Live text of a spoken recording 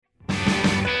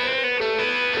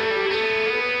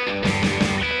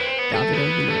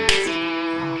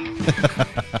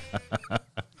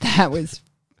That was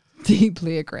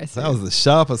deeply aggressive. That was the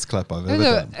sharpest clap I've ever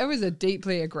done. It was a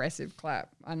deeply aggressive clap,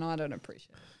 and I don't appreciate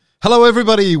it. Hello,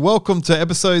 everybody. Welcome to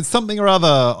episode something or other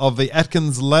of the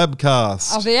Atkins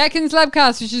Labcast. Of the Atkins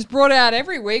Labcast, which is brought out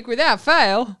every week without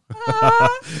fail.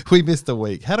 We missed a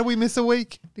week. How do we miss a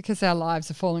week? Because our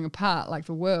lives are falling apart like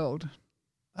the world.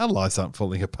 Our lives aren't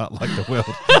falling apart like the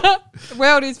world. The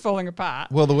world is falling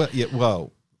apart. Well,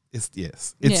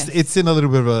 it's in a little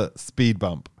bit of a speed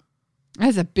bump.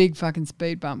 That's a big fucking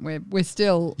speed bump. We're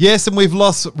still... Yes, and we've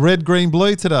lost red, green,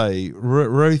 blue today.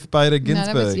 Ruth Bader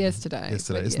Ginsburg. No, that was yesterday.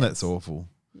 Isn't that so awful?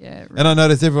 Yeah. And I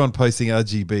noticed everyone posting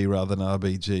RGB rather than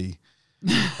RBG.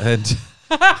 And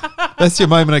that's your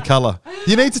moment of colour.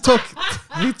 You need to talk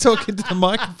into the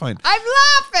microphone. I'm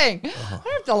laughing. I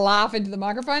don't have to laugh into the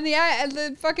microphone.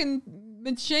 The fucking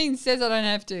machine says I don't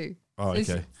have to. Oh,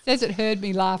 okay. Says it heard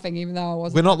me laughing even though I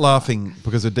wasn't. We're not laughing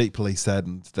because we're deeply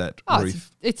saddened that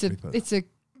Ruth. It's a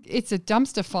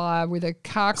dumpster fire with a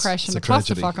car crash and a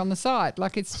clusterfuck on the side.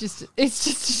 Like it's just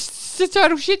a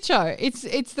total shit show.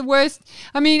 It's the worst.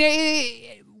 I mean,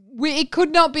 it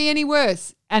could not be any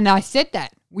worse. And I said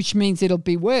that, which means it'll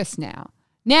be worse now.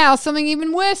 Now something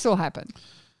even worse will happen.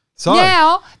 So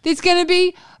now there's going to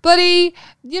be bloody.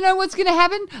 You know what's going to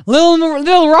happen?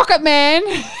 Little Rocket Man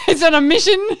is on a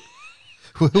mission.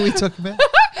 What are we talking about?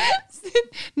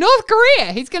 North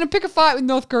Korea. He's going to pick a fight with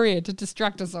North Korea to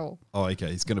distract us all. Oh,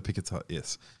 okay. He's going to pick a fight.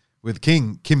 Yes, with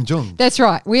Kim Jong. That's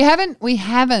right. We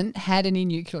haven't had any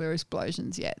nuclear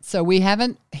explosions yet, so we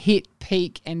haven't hit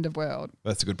peak end of world.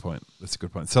 That's a good point.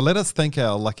 So let us thank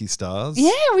our lucky stars.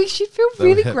 Yeah, we should feel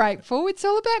really grateful. It's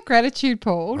all about gratitude,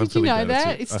 Paul. Did you know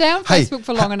that? Stay on Facebook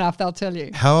for long enough, they'll tell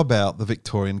you. How about the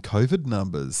Victorian COVID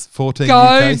numbers? 14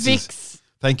 Go new cases. Vix.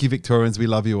 Thank you, Victorians. We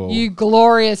love you all. You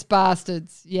glorious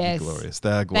bastards. Yes. Glorious.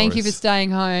 They are glorious. Thank you for staying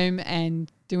home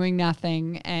and doing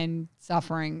nothing and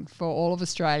suffering for all of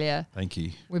Australia. Thank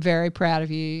you. We're very proud of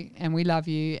you and we love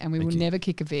you and we will never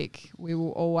kick a Vic. We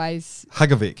will always...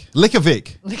 Hug a Vic. Lick a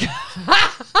Vic.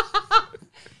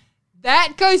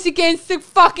 That goes against the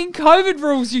fucking COVID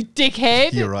rules, you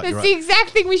dickhead. You're right. That's the exact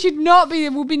thing we should not be.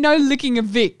 There will be no licking of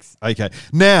Vics. Okay.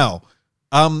 Now...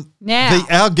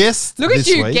 our guest look at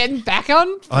you week, getting back on.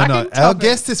 I know. Topic. Our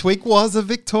guest this week was a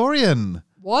Victorian.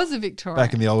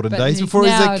 Back in the olden days before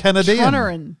he's a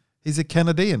Canadian. He's a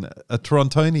Canadian, a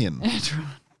Torontonian. Is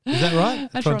that right?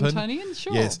 A Torontonian,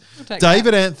 sure. Yes.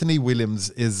 David Anthony Williams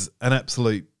is an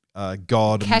absolute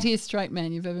god. Cattiest straight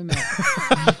man you've ever met.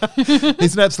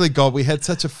 He's an absolute god. We had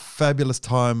such a fabulous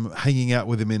time hanging out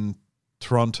with him in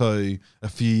Toronto a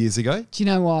few years ago. Do you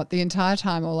know what? The entire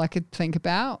time, all I could think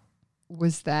about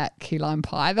was that key lime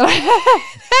pie that I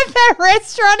had at that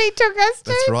restaurant he took us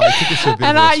to. That's right. He took us to a big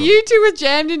and you two were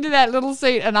jammed into that little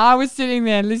seat and I was sitting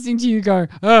there listening to you go,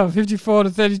 54 to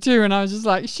 32. And I was just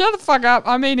like, shut the fuck up.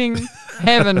 I'm eating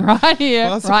heaven right here,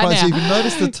 well, right now. You even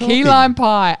noticed the talking. Key lime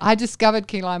pie. I discovered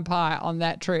key lime pie on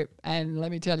that trip. And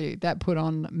let me tell you, that put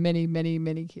on many, many,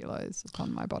 many kilos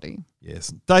upon my body.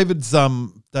 Yes. David's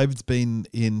been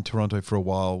in Toronto for a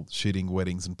while shooting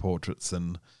weddings and portraits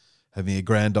and having a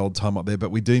grand old time up there,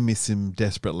 but we do miss him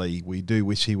desperately. We do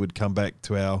wish he would come back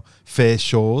to our fair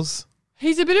shores.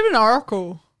 He's a bit of an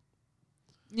oracle,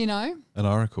 you know? An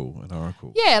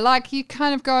oracle. Yeah, like you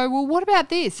kind of go, well, what about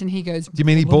this? And he goes... Do you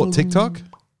mean he bought TikTok?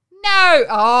 No.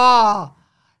 Oh,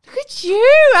 look at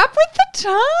you. Up with the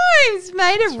times.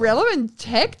 Made a relevant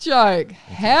tech joke.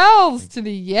 Hells to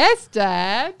the yes,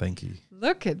 Dad. Thank you.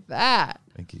 Look at that.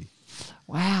 Thank you.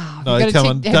 Wow. No,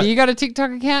 have you got a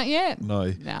TikTok account yet?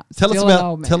 No. Tell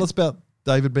us about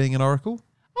David being an oracle.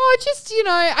 Oh, just,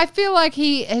 I feel like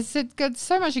he has got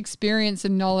so much experience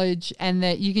and knowledge and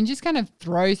that you can just kind of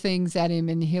throw things at him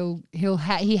and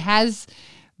he has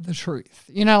the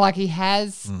truth. Like he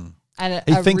has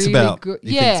he thinks about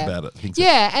it.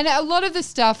 And a lot of the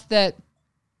stuff that,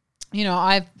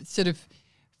 I've sort of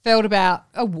felt about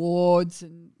awards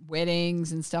and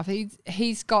weddings and stuff.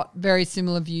 He's got very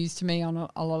similar views to me on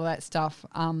a lot of that stuff.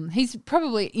 He's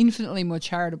probably infinitely more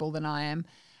charitable than I am.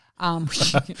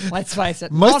 Let's face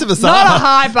it, most of us not are. A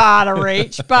high bar to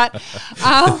reach, but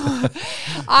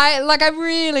I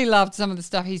really loved some of the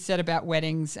stuff he said about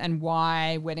weddings and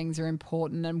why weddings are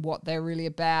important and what they're really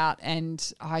about.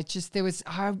 And I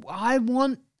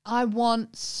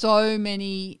want so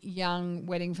many young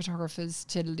wedding photographers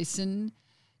to listen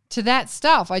to that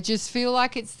stuff. I just feel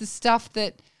like it's the stuff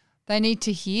that they need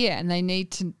to hear and they need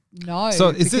to know. So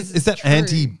is that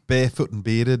anti-barefoot and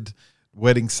bearded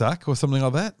wedding suck or something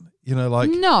like that? No. I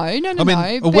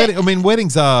mean,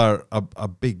 weddings are a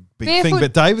big thing.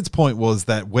 But David's point was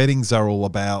that weddings are all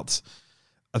about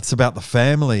it's about the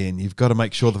family, and you've got to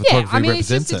make sure the photography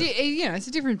represents it. It's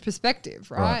a different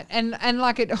perspective, right? And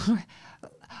like it,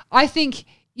 I think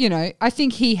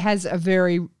he has a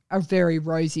very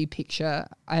rosy picture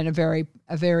and a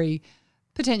very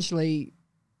potentially.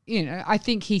 I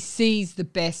think he sees the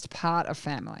best part of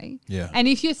family. Yeah. And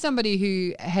if you're somebody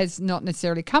who has not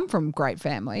necessarily come from great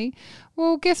family,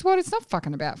 well, guess what? It's not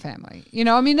fucking about family.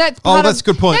 That's part that's a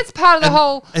good point. That's part of the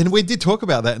whole. And we did talk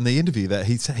about that in the interview, that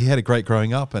he had a great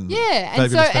growing up and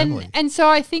fabulous family. And so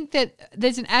I think that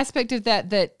there's an aspect of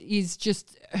that is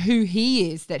just who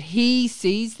he is, that he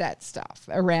sees that stuff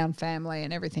around family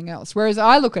and everything else. Whereas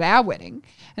I look at our wedding,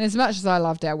 and as much as I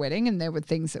loved our wedding and there were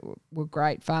things that were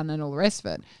great fun and all the rest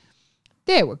of it,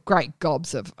 there were great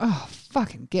gobs of,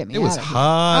 fucking get me out of here. It was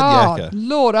hard, yakka.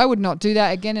 Lord, I would not do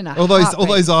that again in a all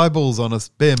those eyeballs on a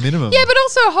bare minimum. Yeah, but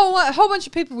also a whole bunch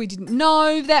of people we didn't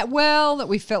know that well, that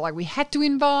we felt like we had to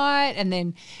invite, and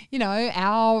then,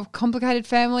 our complicated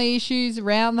family issues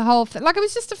around the whole thing. Like, it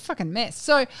was just a fucking mess.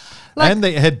 So, like, and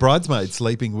they had bridesmaids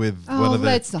sleeping with one of the...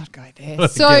 let's not go there.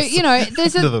 So,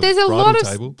 there's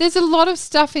a lot of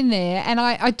stuff in there, and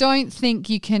I don't think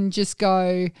you can just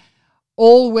go...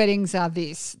 all weddings are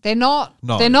this. They're not.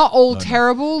 No, they're not all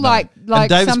terrible. No. Like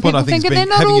some people think, and they're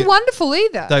not all wonderful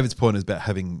either. David's point is about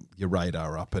having your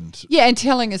radar up and and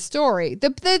telling a story.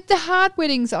 The hard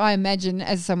weddings, I imagine,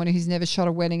 as someone who's never shot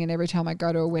a wedding, and every time I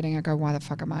go to a wedding, I go, why the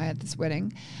fuck am I at this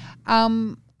wedding?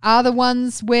 Are the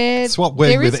ones where swap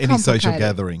wedding with any social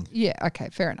gathering. Yeah, okay,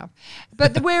 fair enough.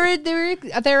 But where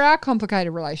there are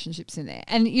complicated relationships in there,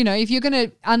 and if you're going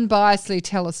to unbiasedly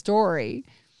tell a story.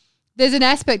 There's an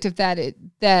aspect of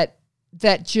that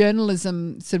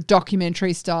journalism sort of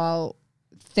documentary style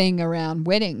thing around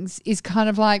weddings is kind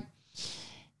of like,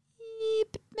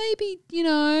 maybe,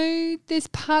 there's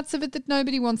parts of it that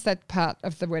nobody wants that part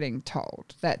of the wedding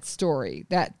told, that story.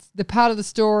 That's the part of the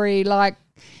story, like,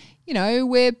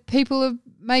 where people are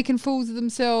making fools of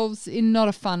themselves in not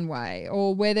a fun way,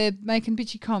 or where they're making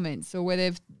bitchy comments, or where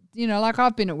they've, like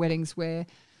I've been at weddings where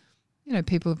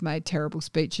people have made terrible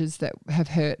speeches that have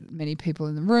hurt many people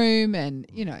in the room, and,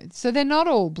 so they're not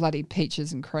all bloody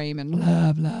peaches and cream and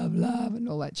love, love, love and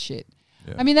all that shit.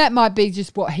 Yeah. I mean, that might be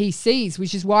just what he sees,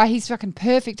 which is why he's fucking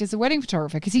perfect as a wedding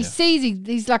photographer, because he sees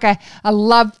he's like a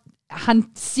love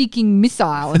hunt-seeking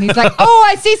missile, and he's like,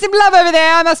 I see some love over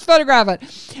there, I must photograph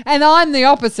it. And I'm the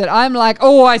opposite. I'm like,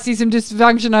 I see some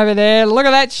dysfunction over there. Look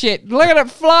at that shit. Look at it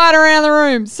flying around the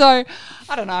room. So,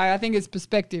 I don't know. I think it's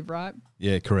perspective, right?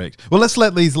 Yeah, correct. Well, let's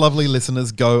let these lovely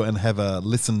listeners go and have a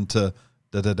listen to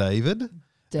David.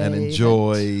 And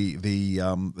enjoy the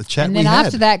chat we had. And then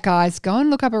after that, guys, go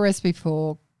and look up a recipe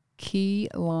for key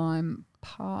lime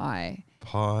pie.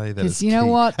 That is you know key.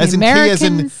 what? As in Americans, key,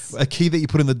 as in a key that you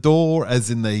put in the door, as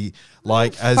in the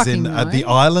the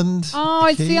island. Oh,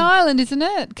 it's the island, isn't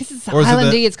it? Because it's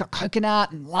islandy. It's got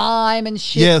coconut and lime and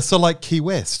shit. Yeah, so like Key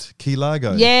West, Key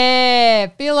Largo. Yeah,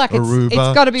 feel like Aruba, it's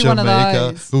got to be Jamaica. One of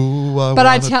those. Ooh, but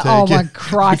I tell, oh my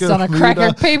Christ, on a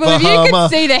cracker, people! If you could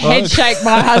see the head shake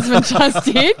my husband just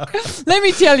did, let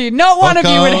me tell you, not one of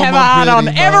you would have a heart on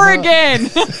ever again.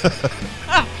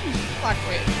 Fuck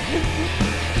with.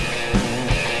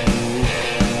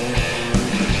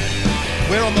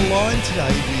 We're on the line today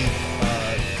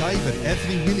with David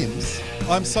Anthony Williams.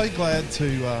 I'm so glad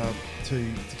to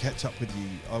catch up with you.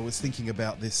 I was thinking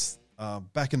about this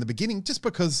back in the beginning, just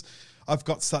because I've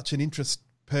got such an interest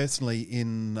personally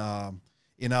in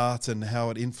art and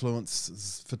how it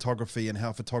influences photography and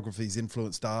how photography's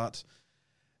influenced art,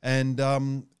 and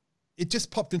it just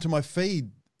popped into my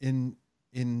feed in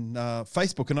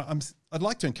Facebook, and I'd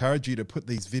like to encourage you to put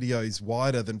these videos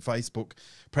wider than Facebook,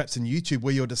 perhaps in YouTube,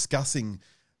 where you're discussing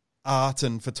art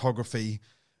and photography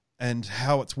and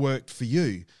how it's worked for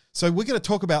you. So we're going to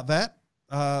talk about that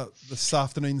this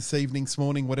afternoon, this evening, this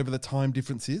morning, whatever the time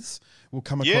difference is. We'll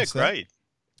come across that. Yeah, great.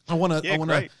 I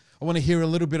want to hear a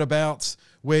little bit about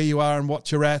where you are and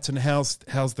what you're at, and how's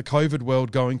the COVID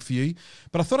world going for you.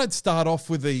 But I thought I'd start off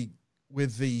with the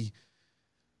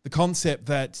concept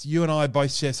that you and I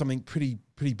both share something pretty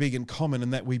big in common,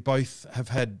 and that we both have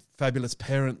had fabulous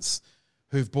parents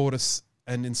who've brought us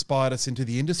and inspired us into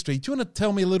the industry. Do you want to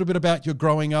tell me a little bit about your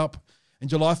growing up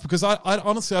and your life? Because I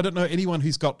honestly, I don't know anyone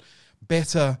who's got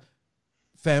better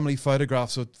family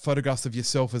photographs or photographs of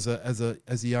yourself as a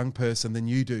young person than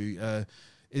you do.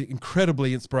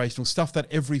 Incredibly inspirational stuff that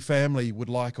every family would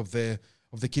like of their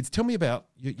kids. Tell me about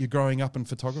your growing up in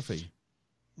photography.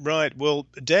 Right. Well,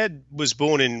 Dad was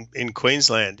born in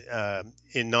Queensland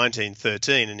in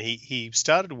 1913, and he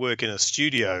started work in a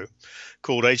studio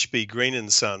called HB Green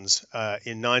and Sons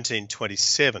in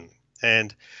 1927.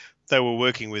 And they were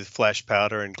working with flash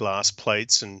powder and glass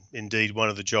plates, and indeed one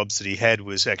of the jobs that he had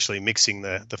was actually mixing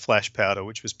the flash powder,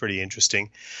 which was pretty interesting.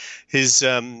 His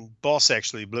boss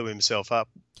actually blew himself up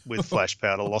with flash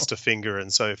powder, lost a finger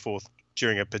and so forth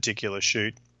during a particular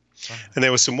shoot. And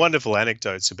there were some wonderful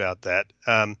anecdotes about that.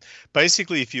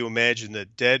 Basically, if you imagine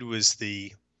that Dad was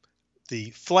the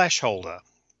flash holder,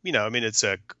 I mean, it's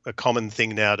a common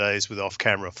thing nowadays with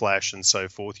off-camera flash and so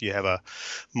forth. You have a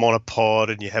monopod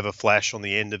and you have a flash on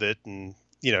the end of it, and,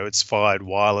 it's fired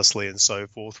wirelessly and so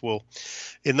forth. Well,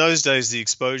 in those days, the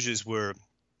exposures were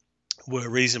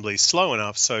reasonably slow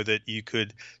enough so that you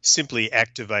could simply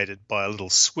activate it by a little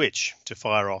switch to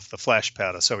fire off the flash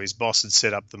powder. So his boss had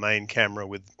set up the main camera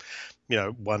with,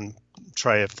 one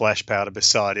tray of flash powder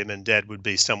beside him, and Dad would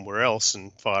be somewhere else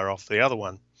and fire off the other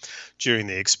one during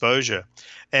the exposure.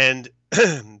 And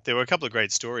there were a couple of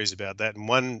great stories about that. And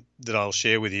one that I'll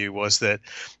share with you was that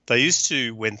they used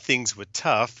to, when things were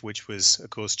tough, which was, of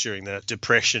course, during the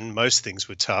Depression, most things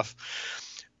were tough.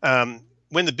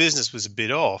 When the business was a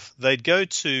bit off, they'd go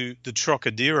to the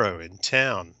Trocadero in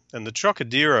town. And the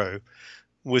Trocadero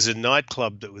was a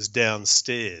nightclub that was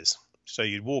downstairs. So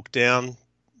you'd walk down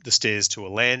the stairs to a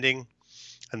landing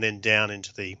and then down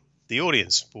into the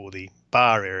audience or the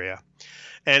bar area.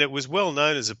 And it was well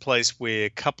known as a place where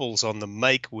couples on the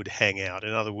make would hang out.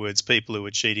 In other words, people who were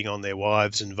cheating on their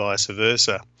wives and vice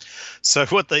versa. So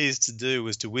what they used to do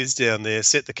was to whiz down there,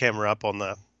 set the camera up on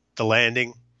the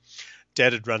landing.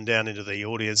 Dad would run down into the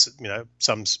audience,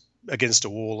 some against a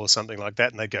wall or something like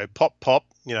that, and they'd go pop, pop,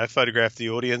 photograph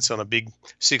the audience on a big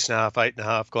 6.5,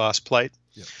 8.5 glass plate,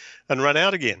 and run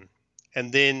out again.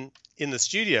 And then in the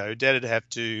studio, Dad would have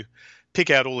to pick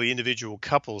out all the individual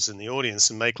couples in the audience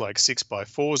and make like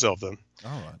 6x4s of them.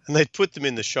 All right. And they'd put them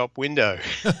in the shop window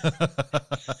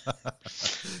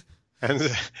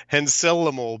and sell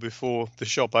them all before the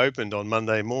shop opened on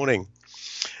Monday morning.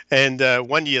 And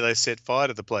one year they set fire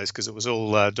to the place because it was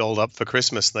all dolled up for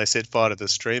Christmas, and they set fire to the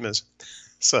streamers.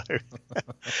 So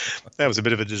that was a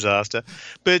bit of a disaster.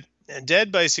 But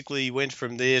Dad basically went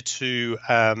from there to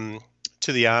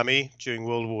the army during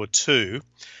World War II,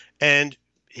 and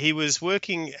he was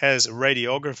working as a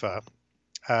radiographer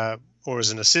or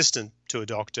as an assistant to a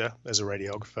doctor as a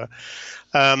radiographer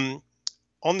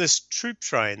on this troop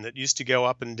train that used to go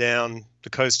up and down the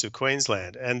coast of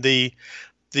Queensland. And the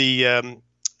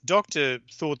doctor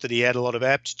thought that he had a lot of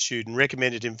aptitude and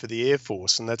recommended him for the Air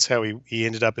Force, and that's how he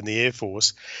ended up in the Air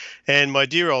Force. And my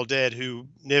dear old dad, who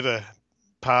never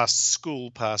passed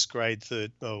school past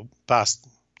past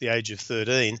the age of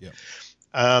 13,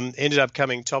 ended up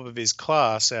coming top of his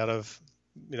class out of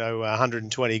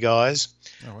 120 guys,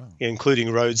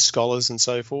 including Rhodes Scholars and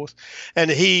so forth. And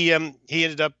he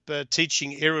ended up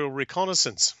teaching aerial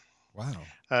reconnaissance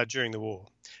during the war.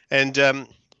 And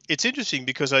it's interesting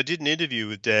because I did an interview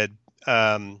with Dad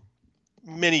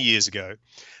many years ago,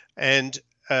 and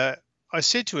I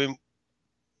said to him,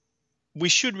 we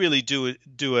should really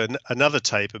do another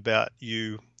tape about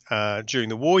you during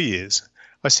the war years.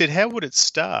 I said, how would it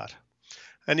start?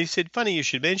 And he said, funny you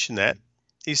should mention that.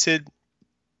 He said,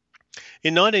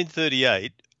 in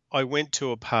 1938, I went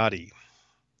to a party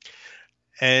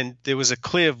and there was a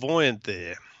clairvoyant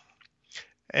there.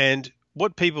 And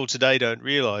what people today don't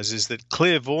realize is that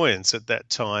clairvoyants at that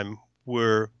time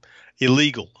were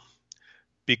illegal,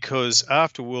 because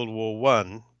after World War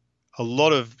I, a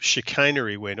lot of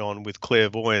chicanery went on with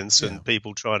clairvoyants and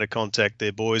people trying to contact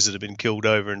their boys that had been killed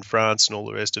over in France and all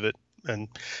the rest of it, and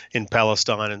in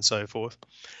Palestine and so forth.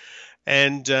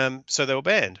 And so they were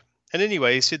banned. And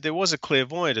anyway, he said there was a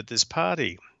clairvoyant at this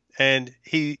party. And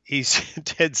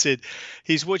Dad said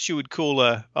he's what you would call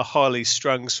a highly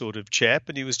strung sort of chap,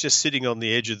 and he was just sitting on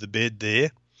the edge of the bed there,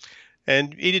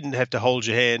 and he didn't have to hold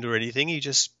your hand or anything. He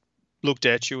just looked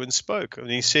at you and spoke, and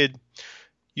he said,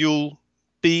 you'll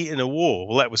be in a war.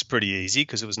 Well, that was pretty easy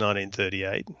because it was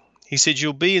 1938. He said,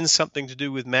 you'll be in something to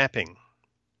do with mapping.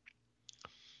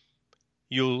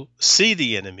 You'll see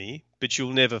the enemy, but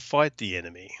you'll never fight the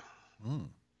enemy.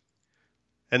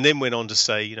 And then went on to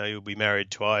say, you'll be married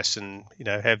twice and,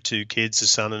 have 2 kids, a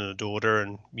son and a daughter,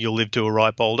 and you'll live to a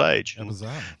ripe old age.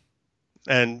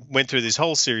 And went through this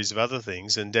whole series of other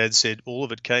things. And Dad said all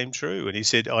of it came true. And he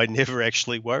said, I never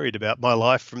actually worried about my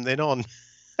life from then on.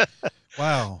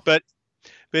 Wow. But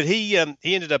he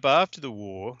ended up after the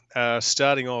war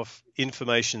starting off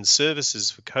information services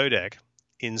for Kodak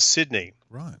in Sydney.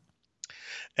 Right.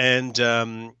 And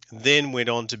then went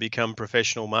on to become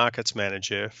professional markets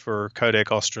manager for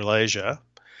Kodak Australasia.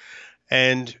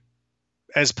 And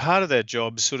as part of that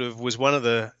job, sort of was one of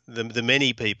the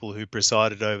many people who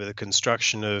presided over the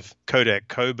construction of Kodak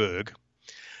Coburg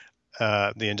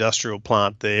the industrial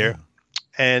plant there,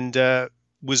 and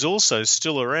was also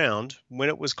still around when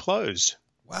it was closed.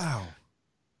 Wow.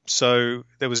 So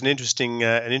there was an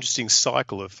interesting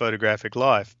cycle of photographic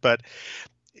life. But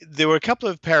there were a couple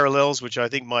of parallels which I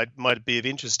think might be of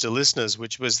interest to listeners,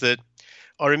 which was that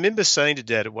I remember saying to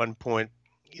Dad at one point,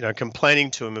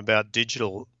 complaining to him about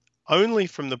digital, only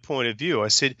from the point of view, I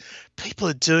said, people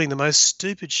are doing the most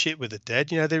stupid shit with it, Dad.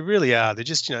 They really are. They're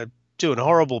just, doing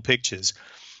horrible pictures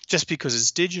just because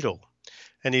it's digital.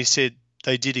 And he said,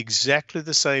 they did exactly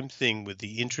the same thing with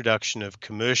the introduction of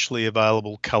commercially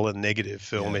available color negative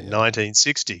film in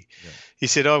 1960. Yeah. He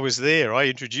said, I was there. I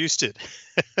introduced it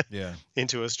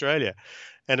into Australia.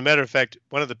 And a matter of fact,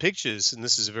 one of the pictures, and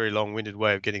this is a very long-winded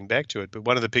way of getting back to it, but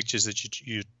one of the pictures that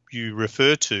you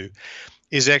refer to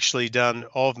is actually done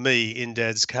of me in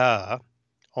Dad's car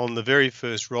on the very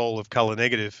first roll of color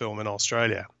negative film in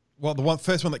Australia. Well, the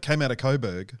first one that came out of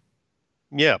Coburg.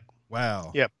 Yeah.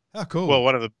 Wow. Yeah. How cool.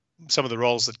 Well, some of the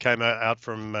rolls that came out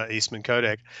from Eastman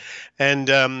Kodak. And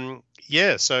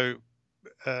so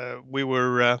we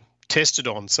were tested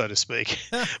on, so to speak.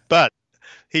 But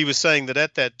he was saying that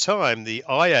at that time, the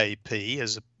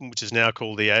IAP, which is now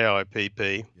called the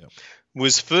AIPP,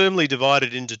 was firmly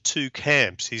divided into two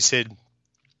camps. He said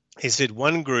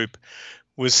one group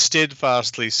was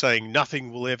steadfastly saying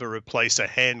nothing will ever replace a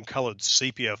hand-coloured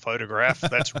sepia photograph.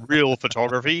 That's real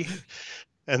photography.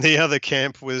 And the other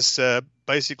camp was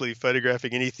basically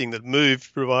photographing anything that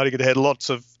moved, providing it had lots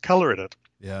of colour in it.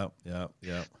 Yeah.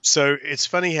 So it's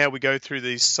funny how we go through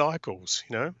these cycles,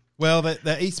 Well,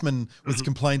 that Eastman was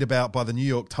complained about by the New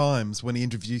York Times when he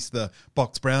introduced the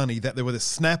box brownie, that there were the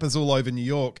snappers all over New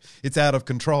York. It's out of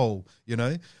control,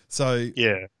 So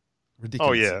yeah, ridiculous.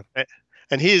 Oh yeah,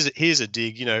 and here's a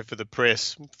dig, for the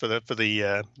press, for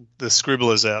the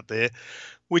scribblers out there,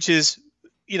 which is,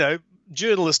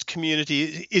 journalist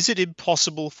community, is it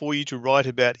impossible for you to write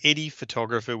about any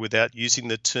photographer without using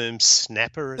the term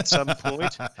snapper at some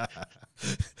point?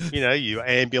 You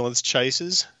ambulance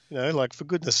chasers, for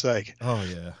goodness sake. Oh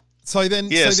yeah. So then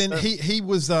he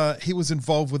was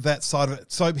involved with that side of it.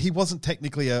 So he wasn't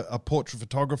technically a portrait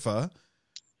photographer.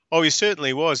 Oh, he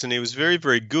certainly was, and he was very,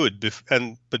 very good.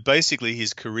 But basically,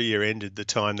 his career ended the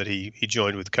time that he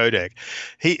joined with Kodak.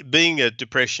 Being a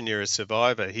Depression era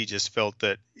survivor, he just felt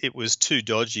that it was too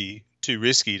dodgy, too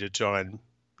risky to try and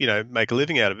make a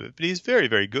living out of it. But he's very,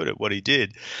 very good at what he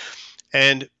did.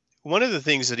 And one of the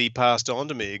things that he passed on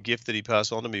to me, a gift that he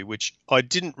passed on to me, which I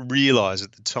didn't realize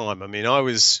at the time. I mean, I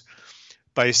was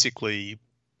basically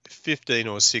 15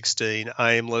 or 16,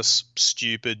 aimless,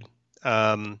 stupid.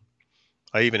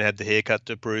 I even had the haircut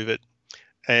to prove it,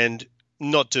 and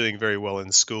not doing very well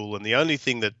in school. And the only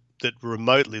thing that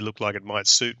remotely looked like it might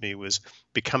suit me was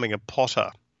becoming a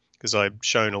potter, because I'd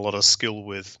shown a lot of skill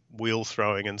with wheel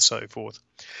throwing and so forth.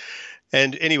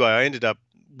 And anyway, I ended up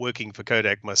working for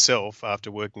Kodak myself after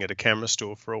working at a camera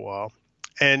store for a while.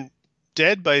 And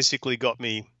Dad basically got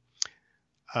me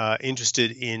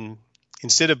interested in,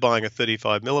 instead of buying a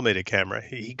 35mm camera,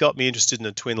 he got me interested in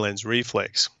a twin lens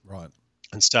reflex. Right.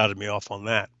 And started me off on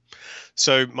that.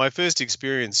 So my first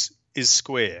experience is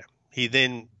square. He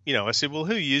then, I said, well,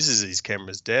 who uses these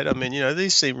cameras, Dad? I mean,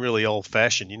 these seem really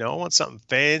old-fashioned. I want something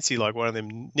fancy like one of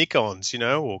them Nikons,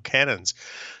 or Canons.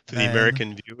 For the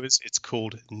American viewers, it's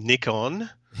called Nikon,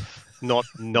 not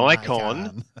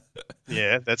Nikon.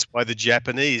 Yeah, that's why the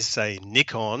Japanese say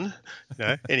Nikon.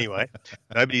 Anyway,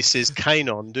 nobody says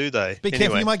Canon, do they? Be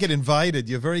careful, you might get invaded.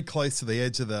 You're very close to the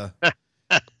edge of the...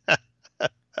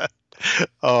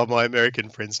 Oh, my American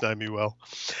friends know me well.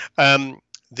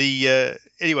 The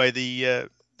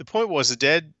point was that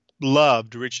Dad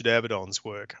loved Richard Avedon's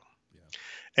work,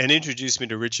 and introduced me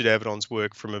to Richard Avedon's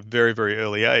work from a very, very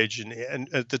early age. And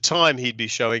at the time, he'd be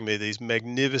showing me these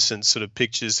magnificent sort of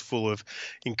pictures full of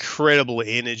incredible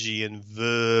energy and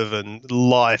verve and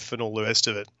life and all the rest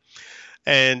of it.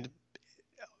 And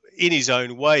in his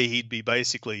own way, he'd be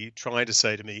basically trying to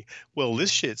say to me, well,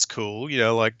 this shit's cool,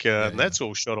 and that's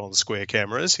all shot on square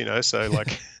cameras, so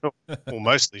or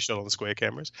mostly shot on square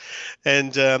cameras.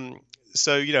 And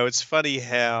so, it's funny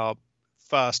how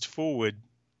fast forward,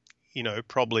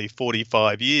 probably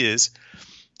 45 years,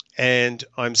 and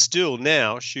I'm still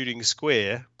now shooting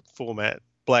square format,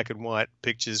 black and white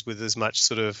pictures with as much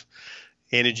sort of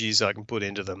energy as I can put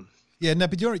into them. Yeah, no,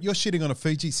 but you're shooting on a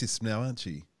Fuji system now, aren't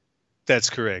you?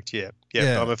 That's correct. Yeah.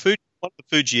 I'm one of the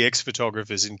Fuji X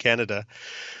photographers in Canada,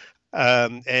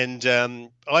 and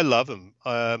I love them.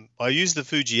 I use the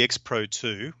Fuji X Pro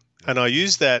 2, and I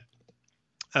use that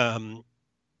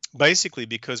basically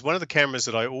because one of the cameras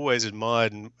that I always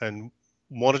admired and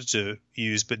wanted to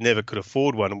use but never could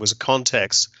afford one was a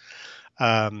Contax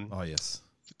Oh, yes.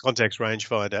 Contax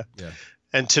rangefinder. Yeah.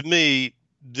 And to me,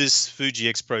 this Fuji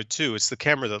X Pro 2, it's the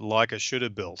camera that Leica should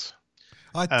have built.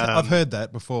 I've heard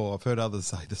that before. I've heard others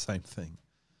say the same thing.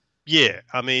 Yeah,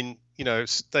 I mean,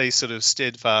 they sort of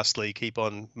steadfastly keep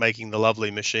on making the lovely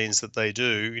machines that they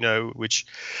do, which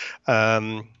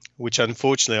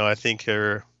unfortunately I think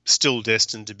are still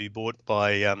destined to be bought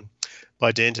by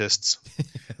dentists.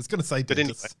 I was going to say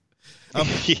dentists. But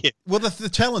anyway, yeah. Well, the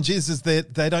challenge is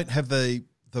that they don't have the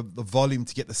volume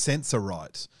to get the sensor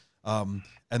right, and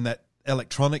that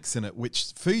electronics in it,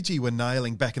 which Fuji were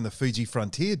nailing back in the Fuji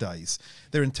Frontier days.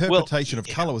 Their interpretation of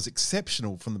color was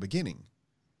exceptional from the beginning.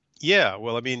 Yeah,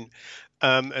 well, I mean,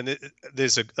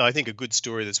 there's I think a good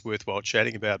story that's worthwhile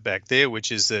chatting about back there,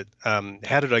 which is that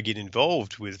how did I get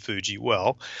involved with Fuji?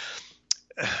 Well,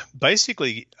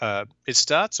 basically, it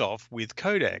starts off with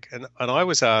Kodak, and I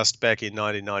was asked back in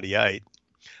 1998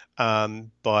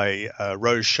 by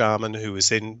Rose Sharman, who was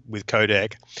then with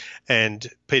Kodak, and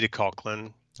Peter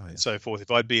Coughlin, and so forth, if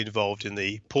I'd be involved in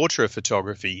the portrait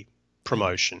photography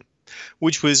promotion,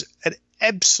 which was an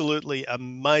absolutely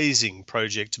amazing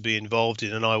project to be involved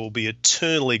in, and I will be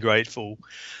eternally grateful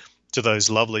to those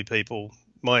lovely people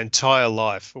my entire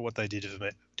life for what they did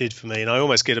for me. And I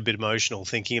almost get a bit emotional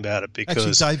thinking about it because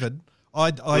actually, David,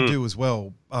 I do as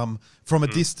well, from a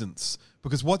distance,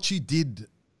 because what you did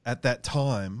at that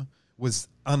time was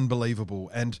unbelievable.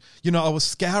 And I was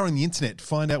scouring the internet to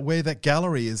find out where that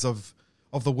gallery is of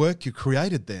the work you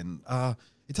created then.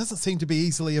 It doesn't seem to be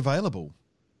easily available.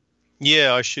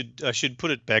 Yeah, I should put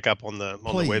it back up on the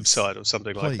website or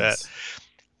something like that.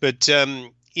 But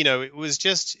it was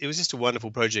just a wonderful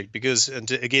project because, and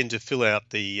to fill out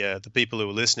the people who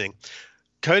were listening,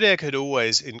 Kodak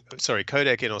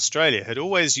in Australia had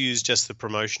always used just the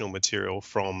promotional material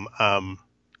from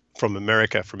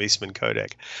America, from Eastman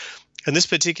Kodak, and this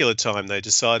particular time they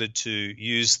decided to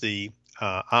use the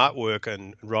artwork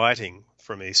and writing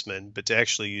from Eastman, but to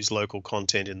actually use local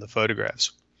content in the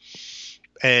photographs.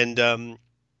 And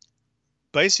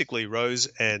basically, Rose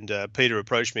and Peter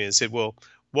approached me and said, well,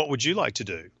 what would you like to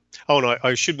do? Oh, and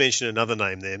I should mention another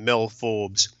name there, Mel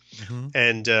Forbes,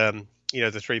 and,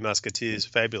 the Three Musketeers,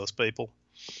 fabulous people.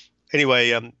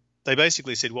 Anyway, they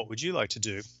basically said, what would you like to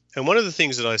do? And one of the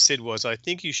things that I said was, I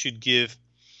think you should give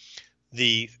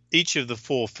each of the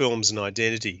 4 films an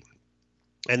identity.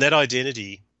 And that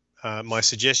identity, my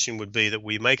suggestion would be that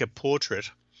we make a portrait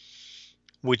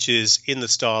which is in the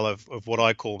style of what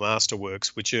I call masterworks,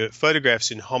 which are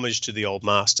photographs in homage to the old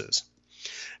masters.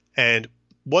 And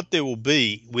what there will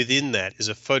be within that is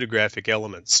a photographic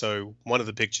element. So one of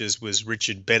the pictures was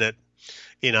Richard Bennett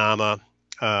in armour,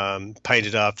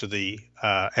 painted after the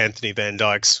Anthony Van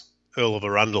Dyke's Earl of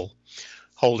Arundel,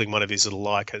 holding one of his little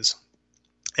Leicas.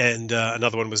 And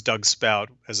another one was Doug Spout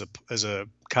as a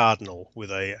cardinal with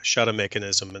a shutter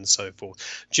mechanism and so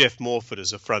forth. Jeff Morford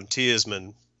as a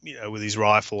frontiersman, with his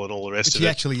rifle and all the rest of it. Which he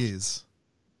actually is.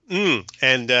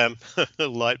 And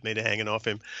light meter hanging off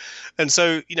him. And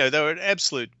so, they were an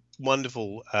absolute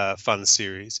wonderful, fun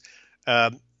series.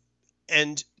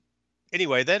 And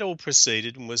anyway, that all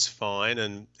proceeded and was fine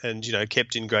and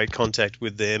kept in great contact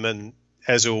with them. And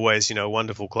as always, a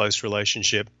wonderful close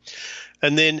relationship.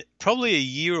 And then probably a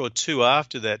year or two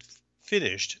after that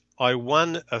finished, I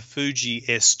won a Fuji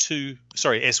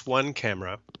S1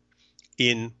 camera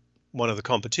in one of the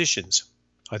competitions.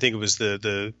 I think it was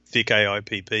the Vic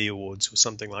AIPP Awards or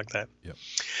something like that. Yep.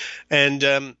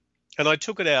 And I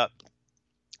took it out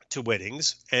to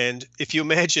weddings. And if you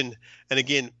imagine, and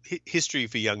again, history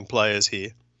for young players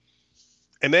here,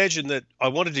 imagine that I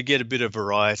wanted to get a bit of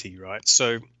variety, right?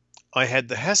 So I had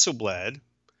the Hasselblad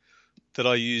that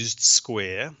I used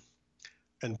square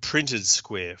and printed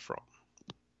square from,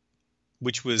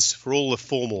 which was for all the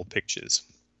formal pictures.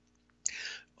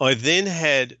 I then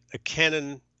had a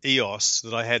Canon EOS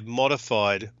that I had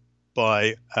modified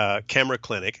by Camera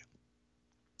Clinic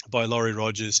by Laurie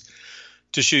Rogers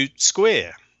to shoot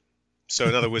square. So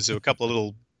in other words, there were a couple of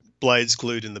little blades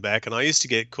glued in the back, and I used to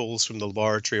get calls from the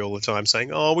laboratory all the time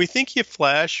saying, "Oh, we think your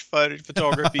flash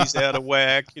photography's out of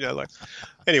whack."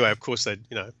 Anyway, of course they,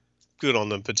 good on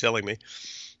them for telling me.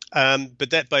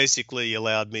 But that basically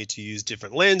allowed me to use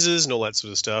different lenses and all that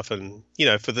sort of stuff. And,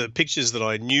 for the pictures that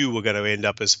I knew were going to end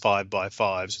up as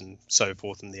 5x5s and so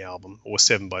forth in the album, or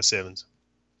 7x7s.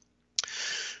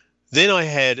 Then I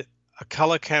had a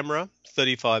color camera,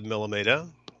 35mm,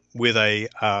 with a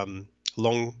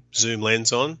long zoom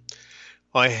lens on.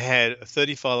 I had a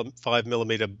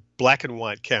 35mm black and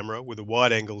white camera with a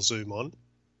wide angle zoom on.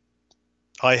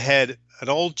 I had an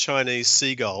old Chinese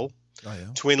Seagull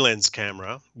twin lens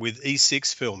camera with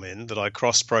E6 film in that I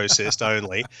cross-processed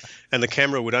only, and the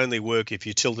camera would only work if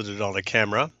you tilted it on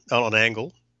an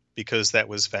angle, because that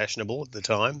was fashionable at the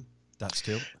time. Dutch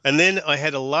tilt. And then I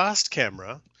had a last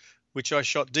camera, which I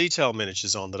shot detail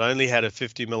miniatures on, that only had a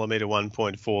 50mm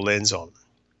 1.4 lens on,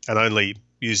 and only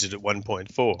used it at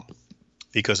 1.4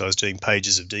 because I was doing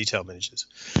pages of detail miniatures.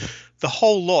 The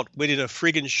whole lot went in a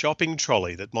friggin' shopping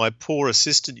trolley that my poor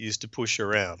assistant used to push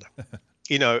around.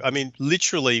 You know, I mean,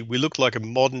 literally, we looked like a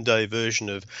modern-day version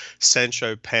of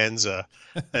Sancho Panza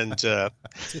and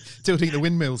tilting the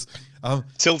windmills.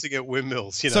 Tilting at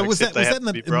windmills, you know. So was that in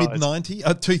the mid-90s,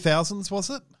 2000s, was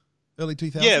it? Early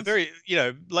 2000s? Yeah, very,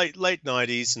 late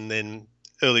 90s and then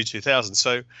early 2000s.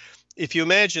 So if you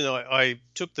imagine I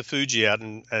took the Fuji out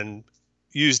and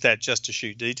used that just to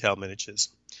shoot detail miniatures.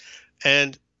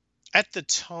 And at the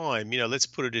time, let's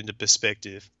put it into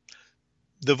perspective,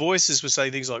 the voices were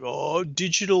saying things like, oh,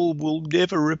 digital will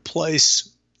never replace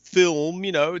film,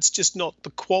 it's just not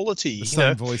the quality. The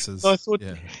same voices. I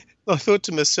thought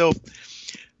to myself,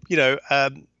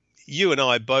 you and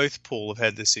I both, Paul, have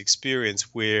had this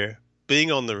experience where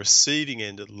being on the receiving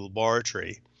end of the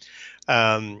laboratory,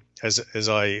 as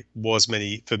I was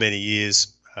for many years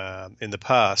in the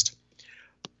past,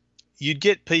 you'd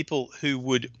get people who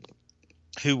would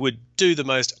do the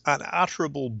most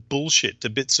unutterable bullshit to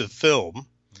bits of film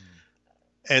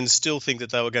and still think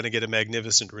that they were going to get a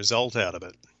magnificent result out of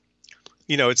it.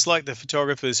 It's like the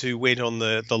photographers who went on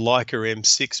the Leica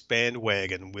M6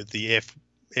 bandwagon with the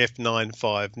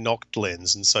f9.5 Noct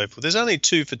lens and so forth. There's only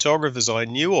two photographers I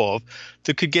knew of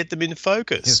that could get them in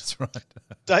focus. That's right.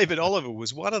 David Oliver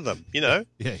was one of them, Yeah.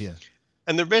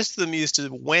 And the rest of them used to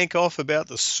wank off about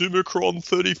the Summicron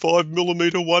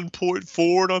 35mm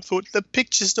 1.4, and I thought, the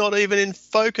picture's not even in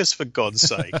focus, for God's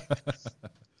sake.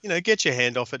 Get your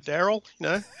hand off it, Daryl,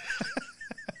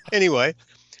 Anyway,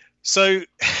 so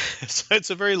it's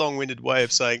a very long-winded way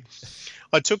of saying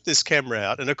I took this camera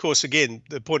out, and of course, again,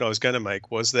 the point I was going to make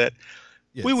was that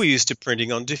we were used to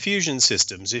printing on diffusion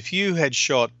systems. If you had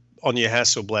shot on your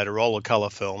Hasselblad a roll of colour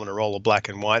film and a roll of black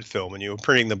and white film, and you were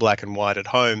printing the black and white at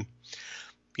home,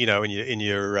 in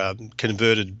your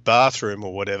converted bathroom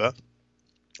or whatever,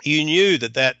 you knew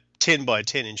that 10 by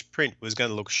 10 inch print was going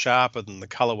to look sharper than the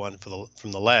colour one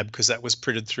from the lab, because that was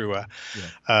printed through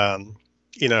an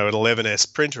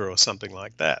 11S printer or something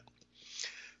like that.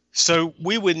 So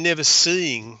we were never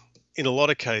seeing, in a lot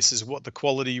of cases, what the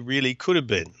quality really could have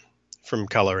been from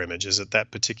colour images at that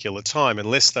particular time,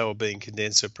 unless they were being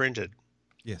condenser printed.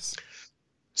 Yes.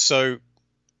 So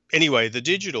anyway, the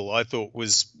digital I thought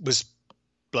was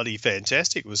bloody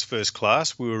fantastic. It was first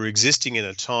class. We were existing in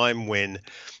a time when,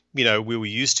 we were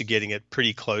used to getting it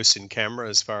pretty close in camera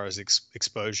as far as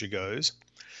exposure goes.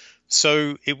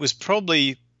 So it was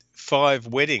probably 5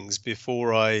 weddings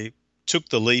before I took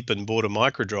the leap and bought a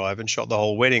microdrive and shot the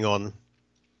whole wedding on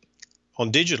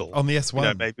digital. On the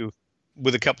S1. Maybe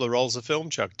with a couple of rolls of film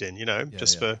chucked in,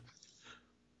 for,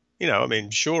 I mean,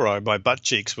 sure, my butt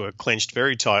cheeks were clenched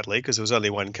very tightly because there was only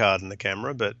one card in the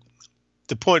camera. But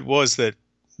the point was that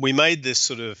we made this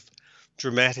sort of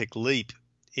dramatic leap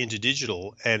into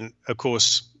digital. And, of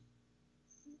course,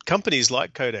 companies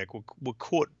like Kodak were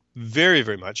caught very,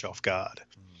 very much off guard.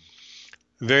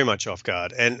 Very much off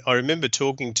guard. And I remember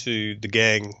talking to the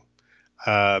gang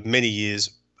many years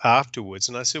afterwards,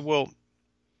 and I said, well,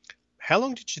 how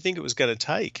long did you think it was going to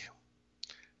take?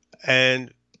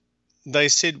 And they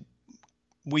said,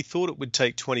 we thought it would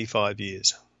take 25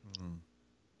 years.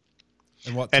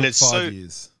 And what took 5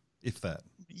 years, if that?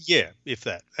 Yeah, if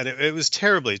that. And it was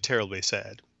terribly, terribly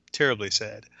sad. Terribly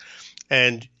sad.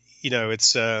 And,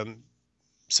 it's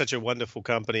such a wonderful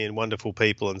company and wonderful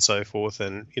people and so forth.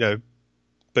 And,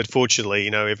 but fortunately,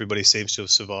 everybody seems to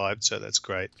have survived, so that's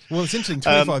great. Well, it's interesting,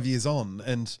 25 years on,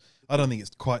 and I don't think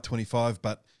it's quite 25,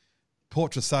 but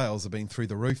portrait sales have been through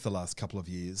the roof the last couple of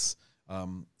years,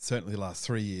 certainly the last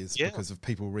 3 years, because of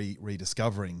people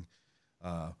rediscovering,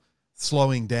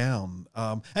 slowing down.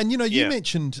 And, you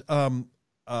mentioned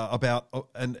about,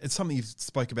 and it's something you've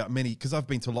spoke about many, because I've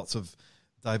been to lots of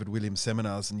David Williams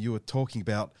seminars, and you were talking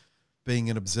about being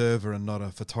an observer and not a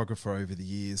photographer over the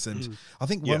years. And I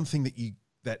think one thing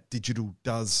that digital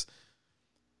does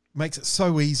makes it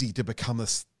so easy to become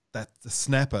the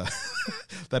snapper,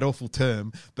 that awful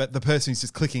term, but the person who's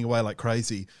just clicking away like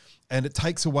crazy. And it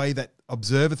takes away that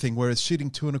observer thing, whereas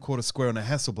shooting 2 1/4 square on a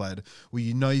Hasselblad, where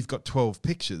you've got 12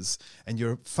 pictures and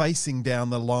you're facing down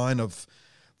the line of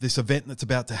this event that's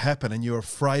about to happen, and you're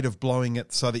afraid of blowing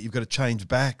it so that you've got to change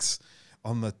backs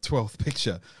on the 12th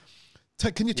picture.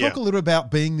 Can you talk a little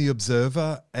about being the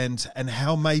observer and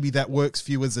how maybe that works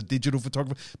for you as a digital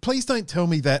photographer? Please don't tell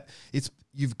me that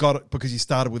you've got it because you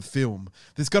started with film.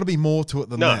 There's got to be more to it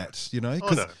than that, you know?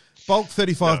 Because bulk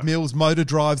 35 mils motor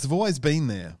drives have always been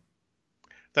there.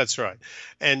 That's right.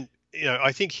 And, you know,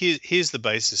 I think here's the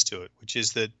basis to it, which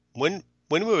is that when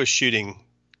we were shooting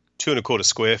 2.25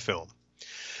 square film,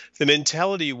 the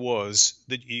mentality was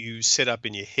that you set up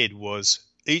in your head was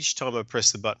each time I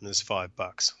press the button is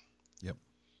 $5. Yep.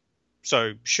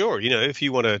 So sure, you know, if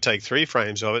you want to take 3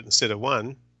 frames of it instead of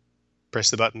 1,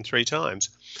 press the button 3 times.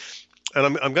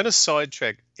 And I'm going to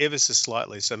sidetrack ever so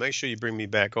slightly, so make sure you bring me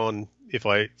back on if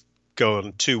I go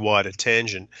on too wide a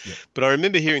tangent. Yep. But I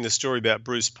remember hearing the story about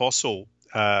Bruce Postle.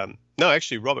 No,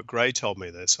 actually, Robert Gray told me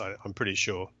this, I'm pretty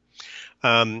sure.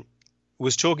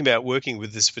 Was talking about working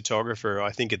with this photographer,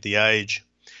 I think at the Age,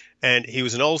 and he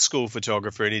was an old school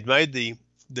photographer, and he'd made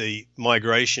the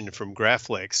migration from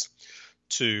Graflex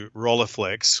to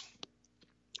Rolleiflex,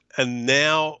 and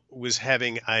now was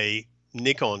having a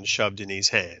Nikon shoved in his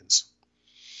hands.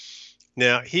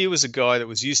 Now, here was a guy that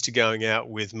was used to going out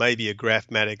with maybe a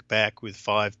Graphmatic back with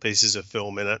 5 pieces of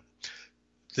film in it,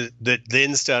 that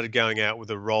then started going out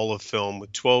with a roll of film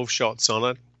with 12 shots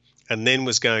on it, and then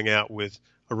was going out with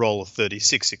a roll of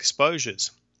 36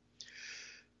 exposures.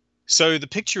 So the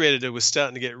picture editor was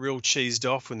starting to get real cheesed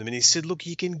off with him, and he said, look,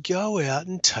 you can go out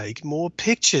and take more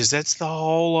pictures. That's the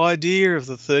whole idea of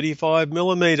the 35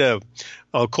 millimeter.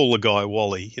 I'll call the guy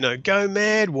Wally. You know, go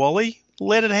mad, Wally.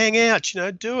 Let it hang out, you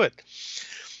know, do it.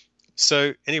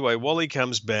 So anyway, Wally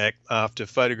comes back after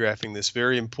photographing this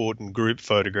very important group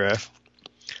photograph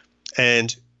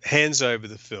and hands over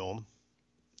the film.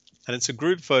 And it's a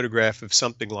group photograph of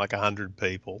something like 100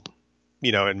 people,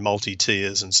 you know, in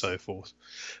multi-tiers and so forth.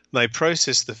 And they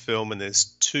process the film, and there's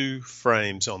 2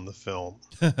 frames on the film.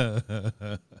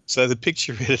 So the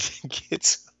picture editor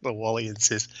gets the Wally and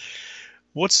says,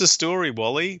 what's the story,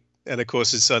 Wally? And, of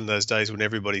course, it's one of those days when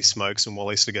everybody smokes, and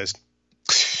Wally sort of goes,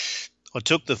 I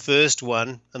took the first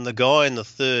one, and the guy in the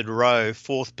 3rd row,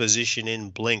 4th position in,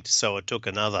 blinked, so I took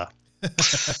another.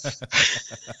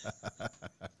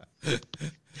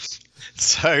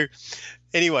 So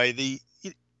anyway,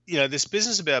 this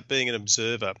business about being an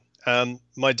observer,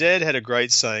 my dad had a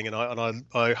great saying, and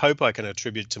I hope I can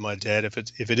attribute it to my dad. If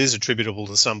it is attributable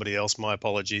to somebody else, my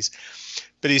apologies.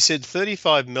 But he said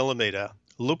 35 millimeter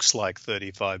looks like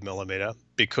 35 millimeter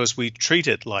because we treat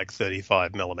it like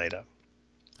 35 millimeter.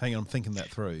 Hang on, I'm thinking that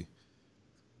through.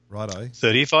 Righto.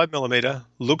 35 millimeter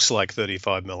looks like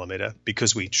 35 millimeter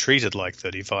because we treat it like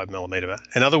 35 millimeter.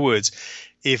 In other words,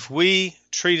 if we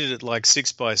treated it like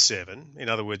 6x7, in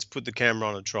other words, put the camera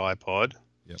on a tripod,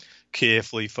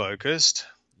 carefully focused,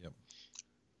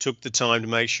 took the time to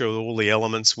make sure that all the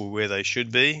elements were where they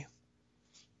should be,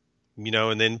 you know,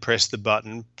 and then pressed the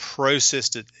button,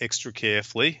 processed it extra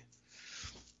carefully,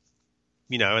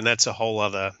 you know, and that's a whole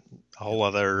other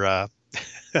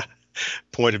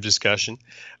point of discussion.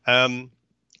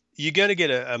 You're going to get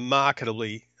a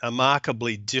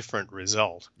markedly different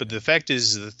result. But the fact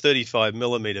is the 35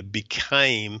 millimeter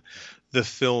became the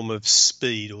film of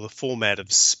speed, or the format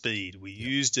of speed. We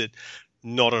used it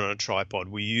not on a tripod.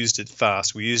 We used it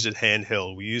fast. We used it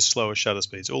handheld. We used slower shutter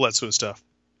speeds, all that sort of stuff.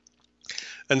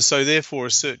 And so therefore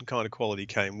a certain kind of quality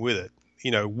came with it.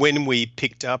 You know, when we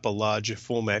picked up a larger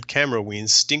format camera, we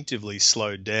instinctively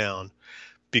slowed down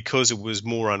because it was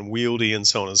more unwieldy and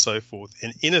so on and so forth,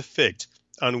 and in effect,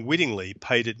 unwittingly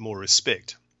paid it more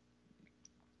respect.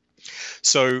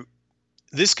 So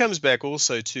this comes back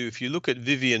also to, if you look at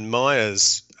Vivian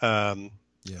Mayer's,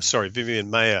 Vivian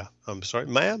Mayer. I'm sorry,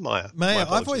 Mayer? Mayer.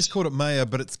 I've always called it Mayer,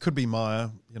 but it could be Meyer,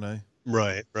 you know.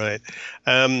 Right.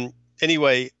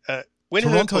 Anyway, when Toronto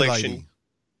in her collection, lady.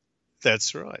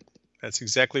 That's right. That's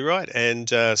exactly right. And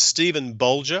Stephen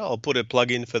Bulger, I'll put a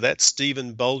plug in for that,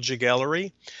 Stephen Bulger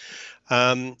Gallery,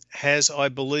 has, I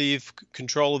believe,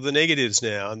 control of the negatives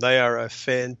now. And they are a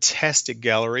fantastic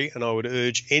gallery. And I would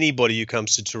urge anybody who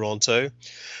comes to Toronto,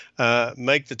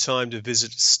 make the time to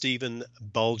visit Stephen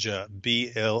Bulger,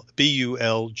 B-U-L-G-E-R.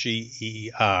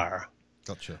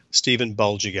 Gotcha. Stephen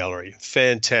Bulger Gallery.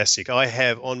 Fantastic. I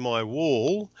have on my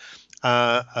wall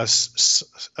a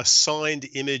signed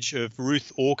image of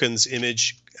Ruth Orkin's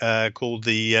image called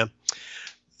the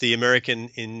American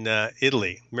in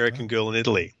Italy, American Girl in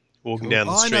Italy, walking down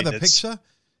the street. I know the picture.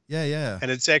 Yeah.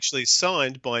 And it's actually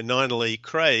signed by Nina Lee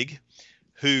Craig,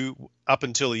 who up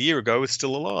until a year ago was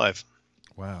still alive.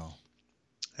 Wow.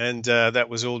 And that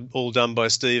was all done by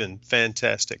Stephen.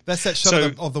 Fantastic. That's that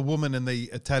shot of the woman and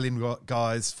the Italian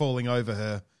guys falling over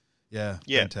her. Yeah.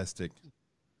 Fantastic.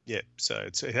 Yeah, so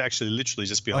it's actually literally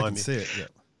just behind me. I can see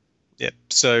it, Yep.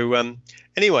 So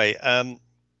anyway,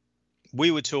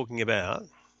 we were talking about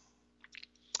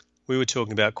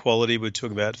quality. We were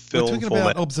talking about film We're talking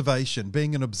format. about observation,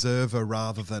 being an observer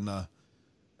rather than a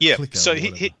clicker. So or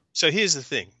whatever. so here's the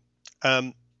thing.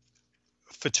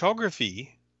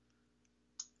 Photography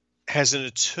has an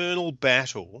eternal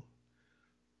battle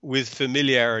with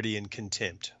familiarity and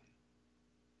contempt.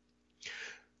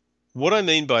 What I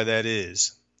mean by that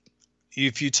is,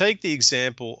 if you take the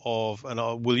example of,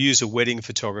 and we'll use a wedding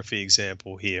photography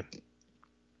example here.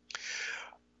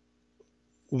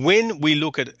 When we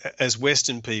look at, as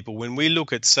Western people, when we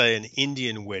look at, say, an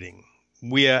Indian wedding,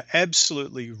 we are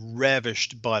absolutely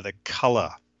ravished by the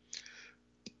color.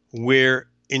 We're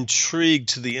intrigued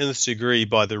to the nth degree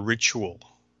by the ritual.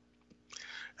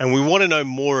 And we want to know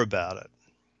more about it.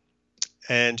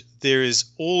 And there is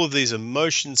all of these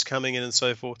emotions coming in and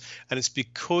so forth. And it's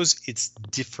because it's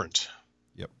different.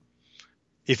 Yep.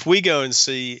 If we go and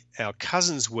see our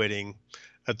cousin's wedding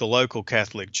at the local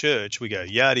Catholic church, we go,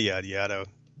 yada, yada, yada.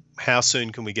 How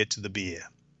soon can we get to the beer?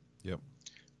 Yep.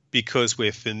 Because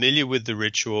we're familiar with the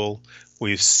ritual.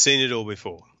 We've seen it all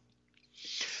before.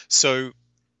 So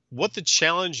what the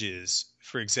challenge is,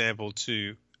 for example,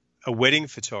 to a wedding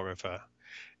photographer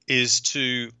is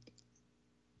to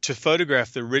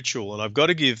photograph the ritual. And I've got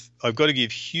to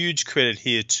give huge credit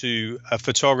here to a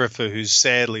photographer who's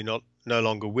sadly no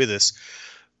longer with us,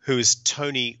 who is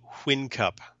Tony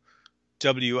Whincup,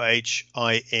 Wincup,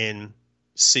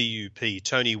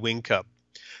 Tony Whincup,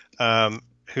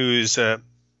 who's a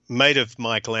mate of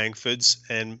Mike Langford's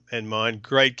and mine,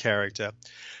 great character.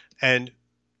 And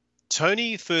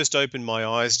Tony first opened my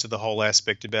eyes to the whole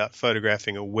aspect about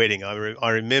photographing a wedding. I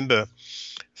remember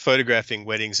photographing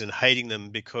weddings and hating them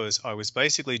because I was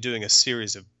basically doing a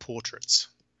series of portraits.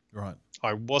 Right.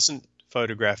 I wasn't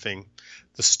photographing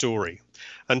the story.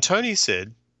 And Tony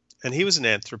said, and he was an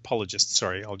anthropologist.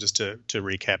 Sorry, I'll just to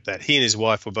recap that. He and his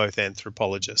wife were both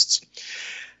anthropologists.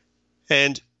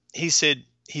 And he said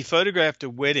he photographed a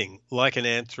wedding like an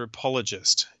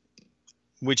anthropologist,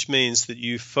 which means that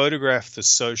you photograph the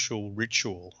social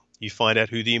ritual. You find out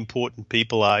who the important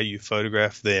people are, you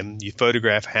photograph them, you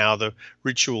photograph how the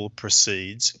ritual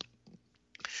proceeds,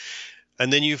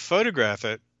 and then you photograph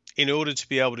it in order to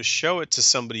be able to show it to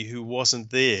somebody who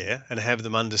wasn't there and have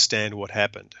them understand what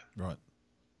happened. Right.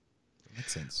 That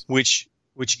makes sense. Which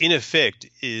in effect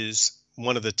is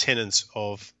one of the tenets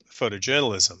of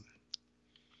photojournalism.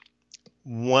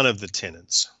 One of the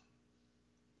tenets.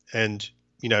 And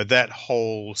that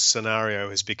whole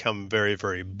scenario has become very,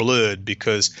 very blurred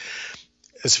because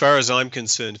as far as I'm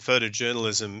concerned,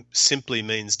 photojournalism simply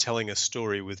means telling a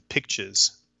story with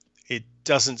pictures. It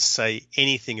doesn't say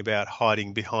anything about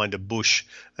hiding behind a bush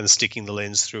and sticking the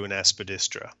lens through an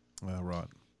aspidistra. Oh, right.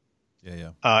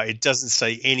 Yeah. It doesn't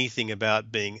say anything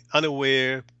about being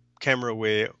unaware, camera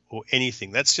aware, or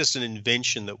anything. That's just an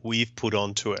invention that we've put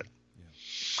onto it.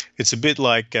 It's a bit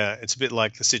like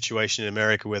the situation in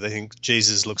America where they think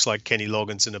Jesus looks like Kenny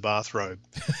Loggins in a bathrobe,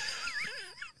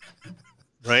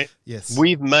 right? Yes.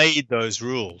 We've made those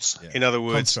rules. Yeah. In other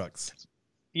words, constructs.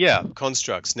 Yeah,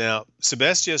 constructs. Now,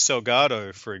 Sebastião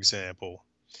Salgado, for example,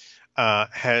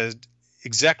 had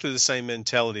exactly the same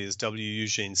mentality as W.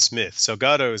 Eugene Smith.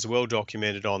 Salgado is well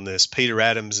documented on this. Peter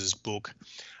Adams's book,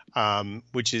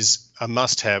 which is a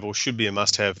must-have or should be a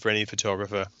must-have for any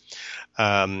photographer.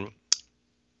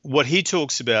 What he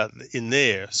talks about in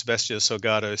there, Sebastião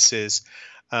Salgado says,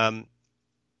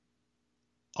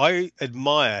 I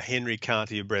admire Henri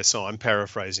Cartier-Bresson. I'm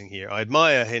paraphrasing here. I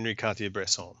admire Henri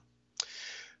Cartier-Bresson.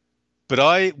 But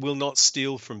I will not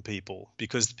steal from people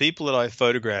because the people that I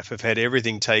photograph have had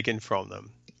everything taken from them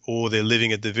or they're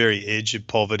living at the very edge of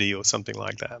poverty or something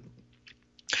like that.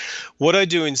 What I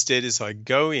do instead is I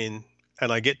go in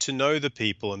and I get to know the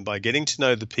people, and by getting to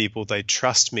know the people, they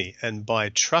trust me. And by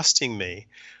trusting me,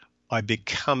 I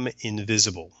become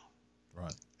invisible.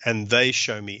 Right. And they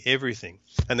show me everything.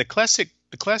 And the classic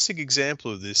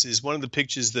example of this is one of the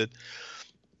pictures that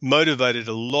motivated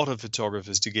a lot of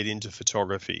photographers to get into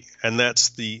photography. And that's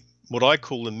what I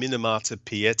call the Minamata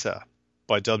Pieta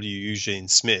by W. Eugene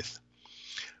Smith,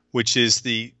 which is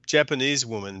the Japanese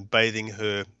woman bathing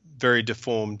her very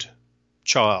deformed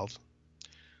child.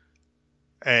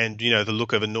 And, the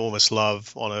look of enormous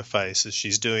love on her face as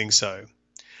she's doing so.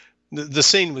 The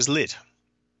scene was lit.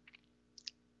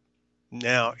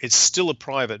 Now, it's still a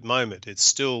private moment. It's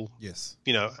still, yes,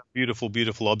 a beautiful,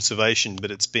 beautiful observation, but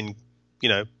it's been,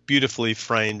 beautifully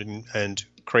framed and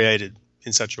created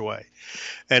in such a way.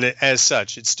 And as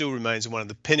such, it still remains one of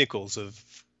the pinnacles of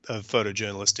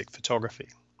photojournalistic photography.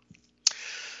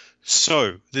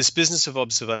 So this business of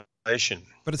observation.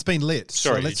 But it's been lit.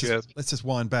 Sorry, so let's just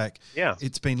wind back. Yeah.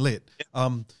 It's been lit.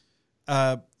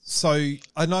 So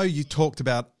I know you talked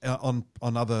about on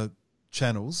other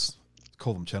channels,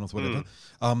 call them channels, whatever,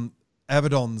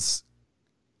 Avedon's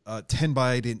 10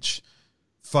 by 8 inch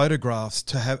photographs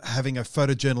to having a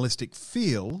photojournalistic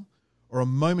feel or a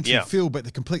momentary feel, but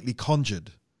they're completely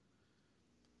conjured.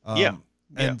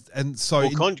 And so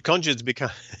conjured's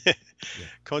become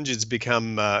conjured's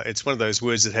become it's one of those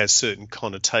words that has certain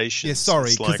connotations. Yeah,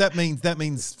 sorry, because that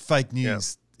means fake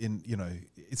news.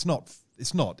 It's not.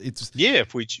 It's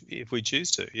if we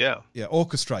choose to. Yeah,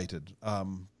 orchestrated.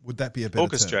 Would that be a better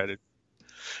orchestrated? Term?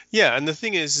 Yeah, and the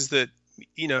thing is that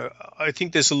I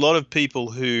think there's a lot of people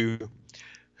who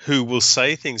will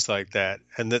say things like that,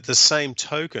 and at the same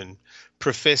token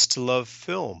profess to love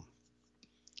film.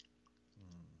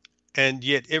 And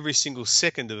yet every single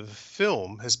second of a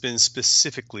film has been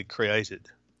specifically created.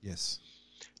 Yes.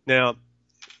 Now,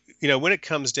 when it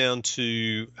comes down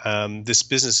to this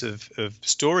business of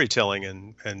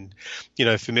storytelling and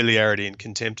familiarity and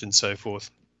contempt and so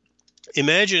forth,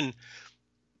 imagine,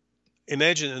 and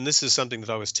this is something that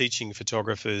I was teaching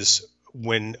photographers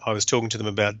when I was talking to them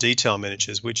about detail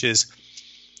miniatures, which is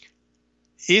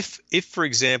if for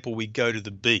example, we go to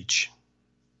the beach.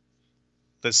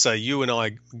 Let's say you and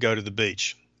I go to the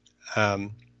beach. Or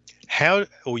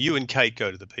you and Kate go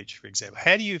to the beach, for example.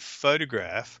 How do you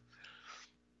photograph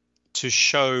to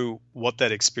show what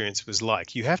that experience was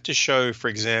like? You have to show, for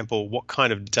example, what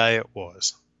kind of day it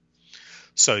was.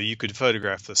 So you could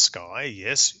photograph the sky,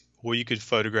 yes, or you could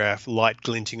photograph light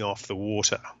glinting off the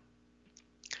water.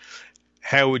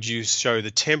 How would you show the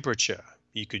temperature?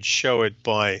 You could show it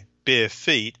by bare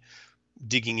feet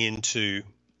digging into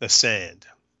the sand.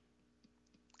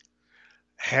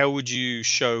 How would you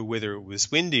show whether it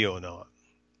was windy or not?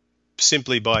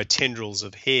 Simply by tendrils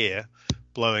of hair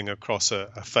blowing across a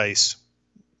face,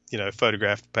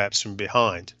 photographed perhaps from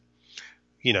behind.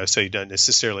 So you don't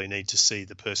necessarily need to see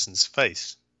the person's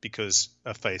face because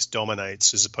a face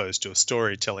dominates as opposed to a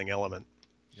storytelling element.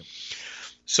 Yep.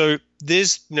 So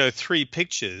there's 3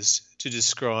 pictures to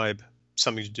describe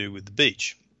something to do with the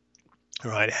beach. All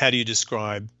right. How do you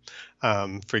describe,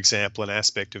 for example, an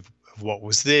aspect of what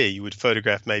was there? You would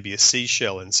photograph maybe a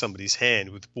seashell in somebody's hand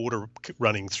with water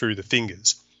running through the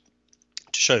fingers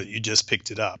to show that you just picked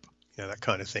it up, that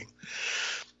kind of thing.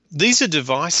 These are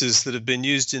devices that have been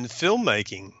used in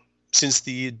filmmaking since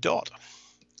the year dot.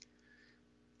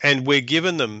 And we're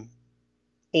given them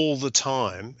all the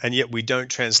time, and yet we don't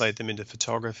translate them into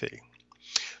photography.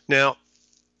 Now,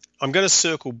 I'm going to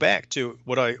circle back to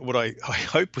what I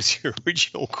hope was your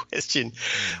original question,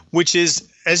 which is,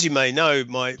 as you may know,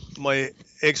 my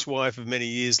ex-wife of many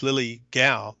years, Lily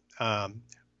Gao,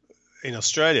 in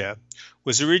Australia,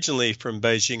 was originally from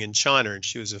Beijing in China, and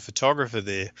she was a photographer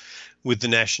there with the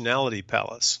Nationality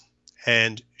Palace.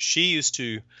 And she used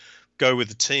to go with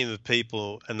a team of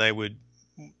people, and they would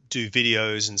do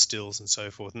videos and stills and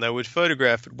so forth. And they would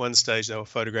photograph, at one stage, they were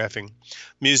photographing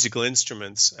musical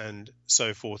instruments and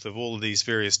so forth of all of these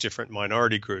various different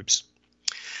minority groups.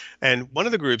 And one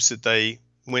of the groups that they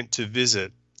went to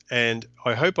visit, and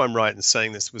I hope I'm right in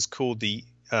saying this, was called the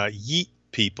Yi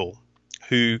people,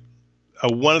 who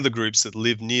are one of the groups that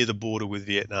live near the border with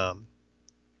Vietnam.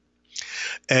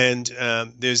 And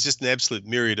there's just an absolute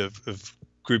myriad of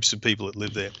groups of people that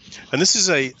live there. And this is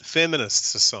a feminist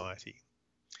society.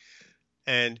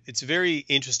 And it's very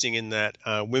interesting in that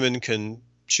women can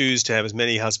choose to have as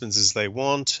many husbands as they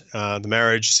want. The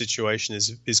marriage situation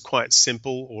is quite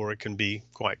simple, or it can be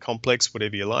quite complex,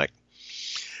 whatever you like.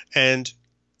 And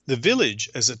the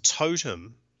village as a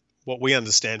totem, what we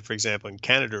understand, for example, in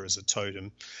Canada as a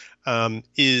totem,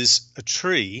 is a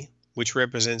tree which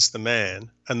represents the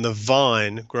man and the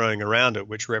vine growing around it,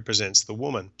 which represents the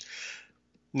woman.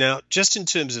 Now, just in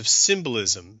terms of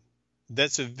symbolism,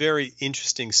 that's a very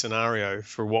interesting scenario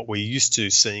for what we're used to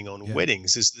seeing on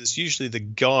weddings. There's usually the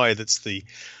guy that's the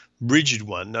rigid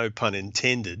one, no pun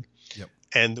intended,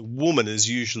 and the woman is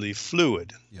usually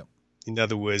fluid. In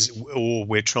other words, or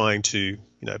we're trying to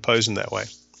pose in that way.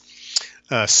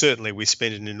 Certainly, we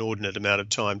spend an inordinate amount of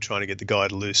time trying to get the guy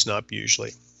to loosen up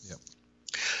usually.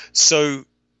 So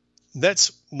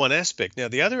that's one aspect. Now,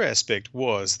 the other aspect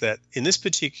was that in this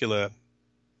particular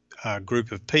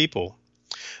group of people,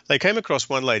 they came across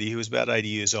one lady who was about 80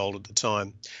 years old at the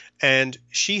time, and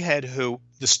she had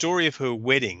the story of her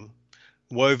wedding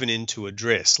woven into a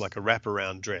dress, like a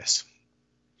wraparound dress.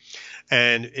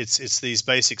 And it's these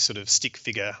basic sort of stick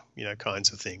figure,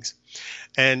 kinds of things.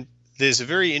 And there's a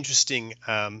very interesting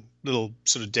little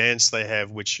sort of dance they have,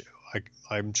 which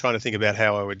I'm trying to think about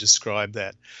how I would describe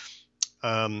that.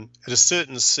 at a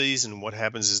certain season, what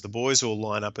happens is the boys all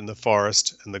line up in the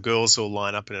forest and the girls all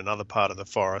line up in another part of the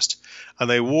forest, and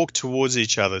they walk towards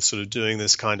each other, sort of doing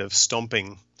this kind of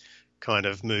stomping kind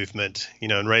of movement,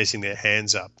 and raising their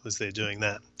hands up as they're doing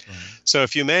that. Right. So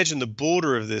if you imagine the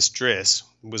border of this dress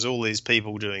was all these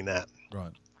people doing that.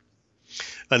 Right.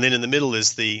 And then in the middle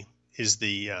is the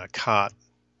cart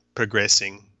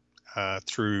progressing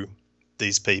through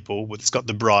these people. It's got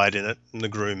the bride in it and the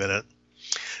groom in it.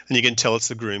 And you can tell it's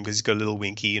the groom because he's got a little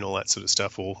winky and all that sort of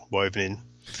stuff all woven in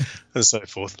and so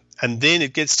forth. And then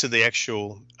it gets to the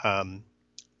actual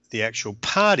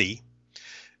party,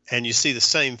 and you see the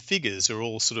same figures are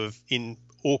all sort of in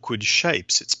awkward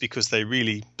shapes. It's because they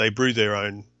brew their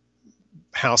own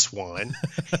house wine,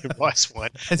 rice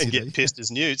wine, and get pissed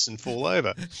as newts and fall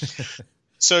over.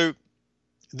 So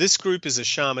this group is a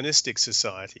shamanistic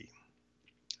society.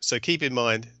 So keep in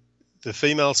mind, the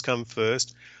females come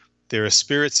first. There are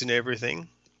spirits in everything,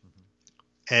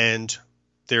 and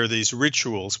there are these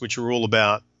rituals which are all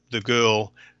about the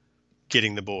girl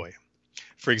getting the boy.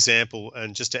 For example,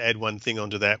 and just to add one thing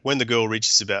onto that, when the girl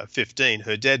reaches about 15,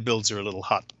 her dad builds her a little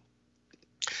hut,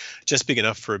 just big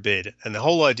enough for a bed. And the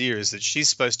whole idea is that she's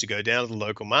supposed to go down to the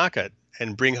local market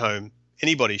and bring home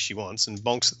anybody she wants and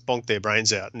bonk their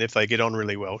brains out. And if they get on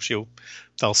really well,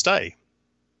 they'll stay,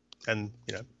 and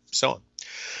so on.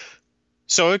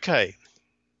 So, okay.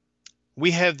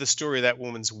 We have the story of that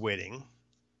woman's wedding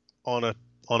on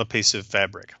a piece of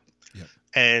fabric, yep.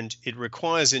 And it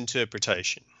requires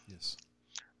interpretation. Yes.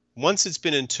 Once it's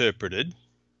been interpreted,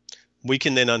 we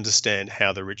can then understand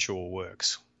how the ritual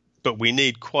works, but we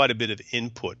need quite a bit of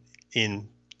input in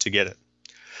to get it.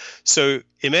 So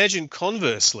imagine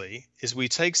conversely is we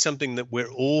take something that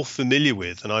we're all familiar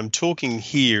with, and I'm talking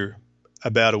here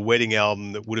about a wedding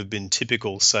album that would have been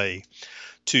typical, say,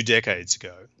 2 decades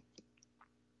ago,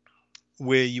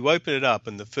 where you open it up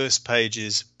and the first page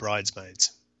is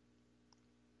bridesmaids.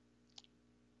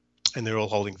 And they're all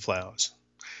holding flowers.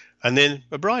 And then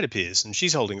a bride appears and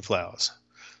she's holding flowers.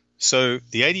 So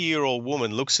the 80-year-old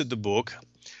woman looks at the book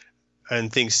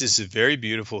and thinks this is a very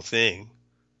beautiful thing.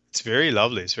 It's very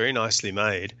lovely. It's very nicely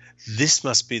made. This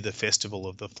must be the festival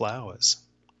of the flowers.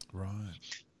 Right.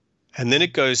 And then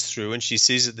it goes through and she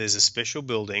sees that there's a special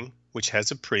building which has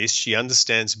a priest. She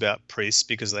understands about priests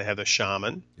because they have a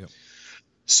shaman. Yep.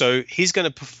 So he's going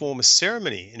to perform a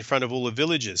ceremony in front of all the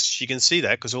villagers. She can see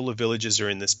that because all the villagers are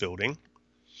in this building.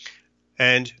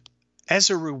 And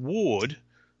as a reward,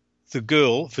 the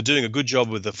girl, for doing a good job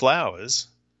with the flowers,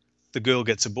 the girl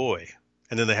gets a boy.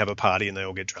 And then they have a party and they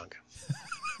all get drunk.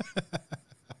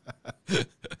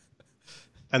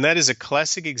 And that is a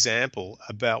classic example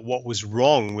about what was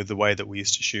wrong with the way that we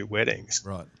used to shoot weddings.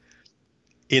 Right.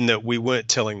 In that we weren't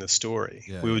telling the story.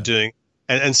 Yeah, we were doing...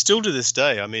 And still to this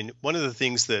day, I mean, one of the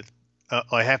things that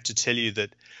I have to tell you that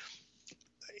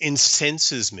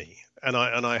incenses me, and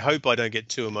I hope I don't get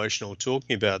too emotional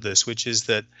talking about this, which is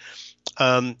that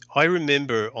I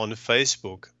remember on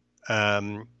Facebook,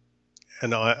 and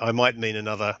I might mean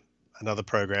another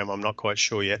program, I'm not quite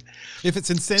sure yet. If it's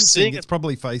incensing, it's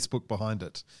probably Facebook behind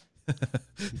it.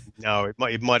 No,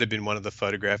 it might have been one of the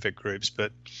photographic groups,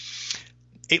 but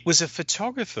it was a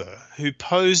photographer who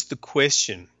posed the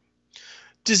question,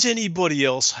 does anybody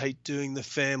else hate doing the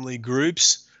family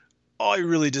groups? I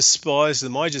really despise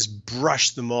them. I just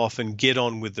brush them off and get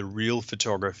on with the real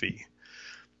photography.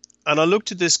 And I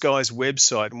looked at this guy's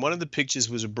website, and one of the pictures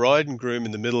was a bride and groom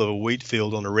in the middle of a wheat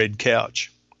field on a red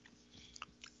couch.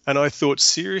 And I thought,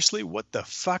 seriously, what the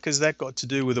fuck has that got to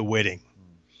do with a wedding?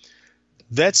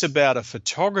 That's about a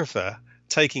photographer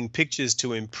taking pictures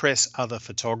to impress other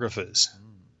photographers.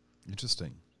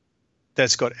 Interesting.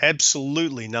 That's got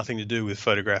absolutely nothing to do with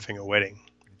photographing a wedding.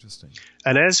 Interesting.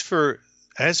 And as for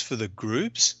the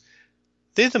groups,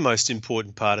 they're the most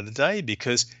important part of the day,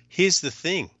 because here's the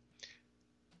thing.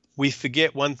 We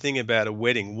forget one thing about a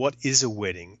wedding. What is a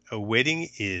wedding? A wedding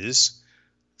is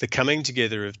the coming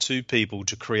together of two people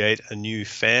to create a new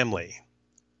family.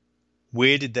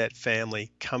 Where did that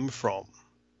family come from?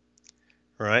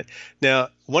 Right? Now,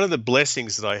 one of the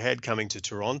blessings that I had coming to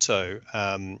Toronto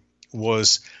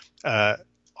was I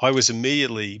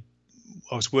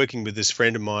was working with this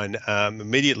friend of mine.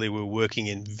 Immediately we were working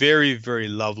in very, very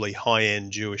lovely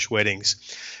high-end Jewish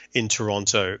weddings in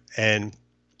Toronto. And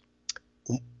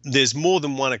there's more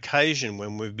than one occasion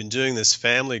when we've been doing this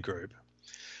family group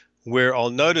where I'll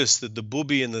notice that the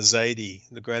booby and the zaidi,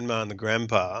 the grandma and the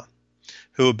grandpa,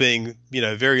 who are being,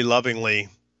 very lovingly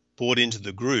brought into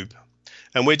the group,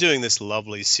 and we're doing this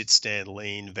lovely sit, stand,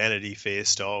 lean, Vanity Fair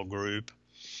style group.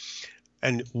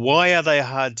 And why are they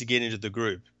hard to get into the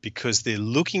group? Because they're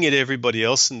looking at everybody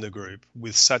else in the group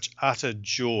with such utter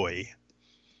joy.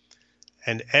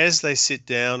 And as they sit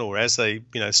down or as they,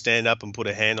 stand up and put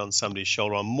a hand on somebody's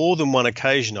shoulder, on more than one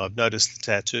occasion, I've noticed the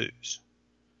tattoos.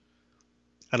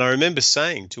 And I remember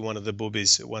saying to one of the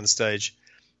boobies at one stage,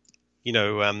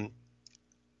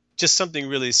 just something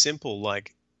really simple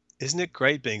like, isn't it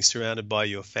great being surrounded by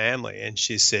your family? And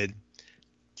she said,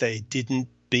 they didn't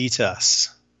beat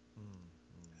us.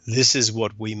 This is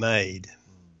what we made.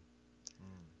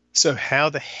 So how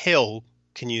the hell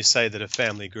can you say that a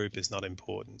family group is not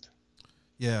important?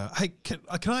 Yeah. Hey, can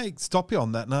I stop you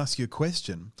on that and ask you a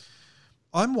question?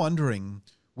 I'm wondering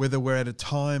whether we're at a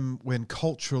time when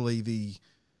culturally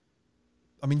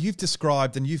you've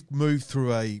described and you've moved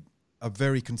through a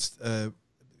very,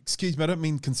 excuse me, I don't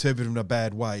mean conservative in a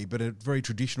bad way, but a very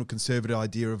traditional conservative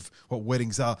idea of what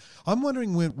weddings are. I'm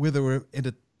wondering whether we're at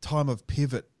a time of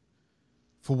pivot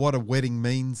for what a wedding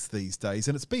means these days.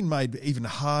 And it's been made even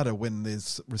harder when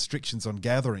there's restrictions on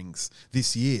gatherings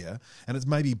this year, and it's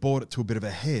maybe brought it to a bit of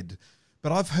a head.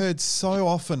 But I've heard so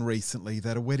often recently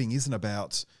that a wedding isn't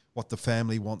about what the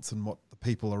family wants and what the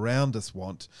people around us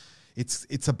want.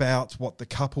 It's about what the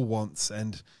couple wants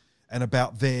and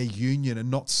about their union,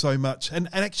 and not so much. And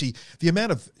actually, the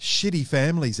amount of shitty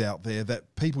families out there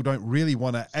that people don't really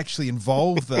want to actually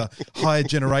involve the higher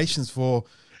generations for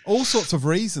all sorts of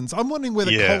reasons. I'm wondering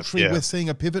whether culturally we're seeing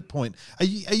a pivot point. Are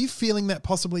you feeling that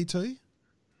possibly too?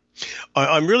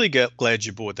 I'm really glad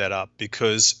you brought that up,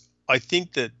 because I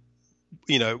think that,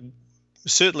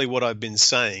 certainly what I've been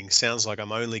saying sounds like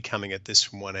I'm only coming at this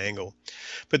from one angle.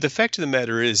 But the fact of the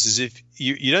matter is if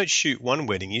you don't shoot one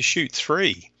wedding, you shoot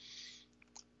three.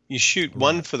 You shoot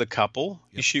one for the couple,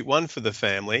 you shoot one for the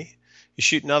family, you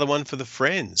shoot another one for the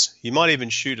friends. You might even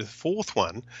shoot a fourth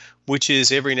one, which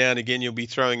is every now and again you'll be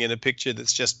throwing in a picture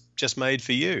that's just made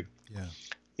for you. Yeah.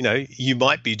 You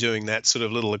might be doing that sort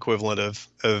of little equivalent of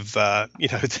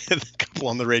the couple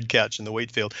on the red couch in the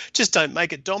wheat field. Just don't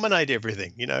make it dominate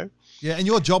everything, Yeah, and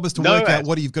your job is to work out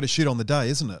what you've got to shoot on the day,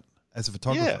 isn't it, as a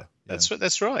photographer? Yeah,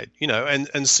 that's right.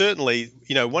 And certainly,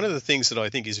 one of the things that I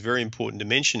think is very important to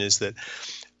mention is that,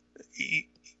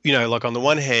 like on the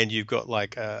one hand, you've got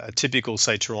like a typical,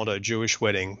 say, Toronto Jewish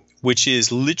wedding, which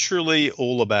is literally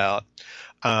all about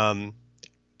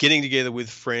getting together with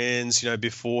friends,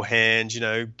 beforehand,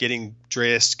 getting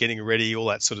dressed, getting ready, all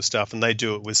that sort of stuff. And they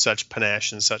do it with such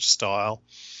panache and such style.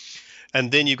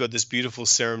 And then you've got this beautiful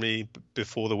ceremony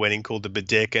before the wedding called the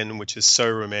Bedecken, which is so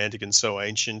romantic and so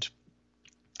ancient.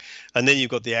 And then you've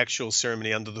got the actual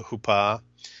ceremony under the huppah.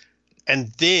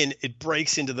 And then it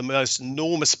breaks into the most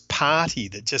enormous party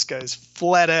that just goes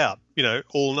flat out,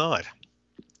 all night,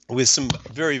 with some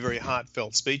very, very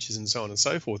heartfelt speeches and so on and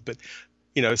so forth. But,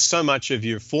 so much of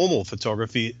your formal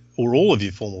photography, or all of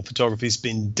your formal photography, has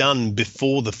been done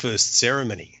before the first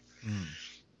ceremony.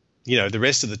 The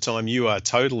rest of the time you are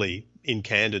totally in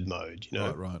candid mode,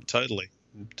 Right. Totally.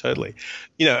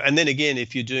 And then again,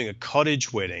 if you're doing a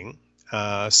cottage wedding,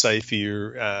 say for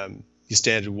your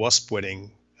standard WASP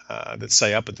wedding, that's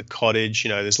say up at the cottage,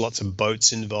 there's lots of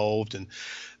boats involved, and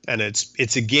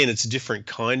it's a different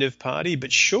kind of party.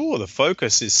 But sure, the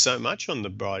focus is so much on the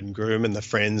bride and groom and the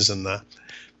friends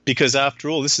because after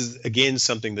all, this is again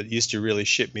something that used to really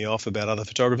shit me off about other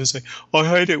photographers saying, I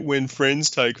hate it when friends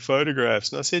take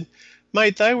photographs. And I said,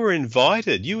 mate, they were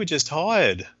invited. You were just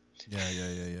hired.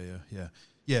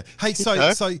 Yeah. Hey, so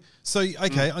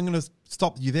okay, I'm going to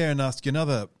stop you there and ask you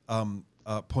another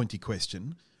pointy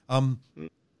question. I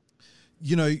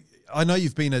know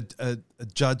you've been a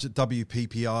judge at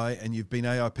WPPI and you've been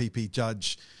AIPP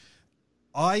judge.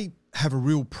 I have a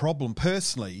real problem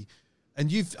personally, and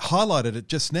you've highlighted it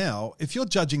just now. If you're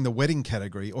judging the wedding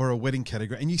category or a wedding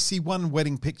category and you see one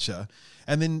wedding picture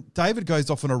and then David goes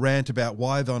off on a rant about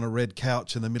why they're on a red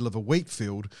couch in the middle of a wheat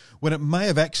field when it may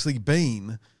have actually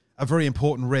been a very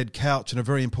important red couch and a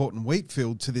very important wheat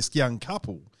field to this young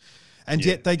couple. And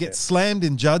yet they get slammed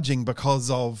in judging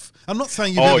because of, I'm not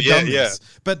saying you've ever done this,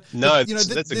 but no,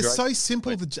 they're so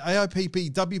simple, the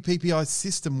AIPP, WPPI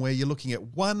system where you're looking at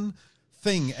one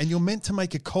thing and you're meant to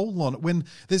make a call on it when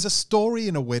there's a story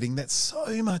in a wedding that's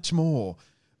so much more.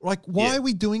 Like, why are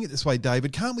we doing it this way,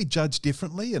 David? Can't we judge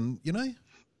differently? And,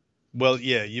 Well,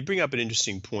 yeah, you bring up an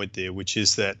interesting point there, which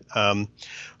is that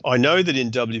I know that in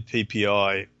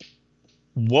WPPI,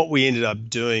 what we ended up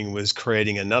doing was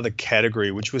creating another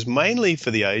category, which was mainly for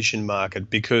the Asian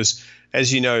market because,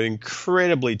 as you know,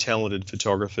 incredibly talented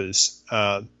photographers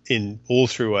in all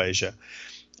through Asia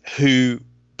who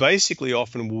basically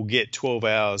often will get 12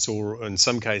 hours or in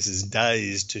some cases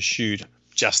days to shoot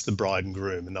just the bride and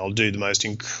groom, and they'll do the most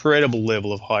incredible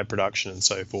level of high production and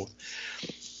so forth.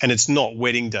 And it's not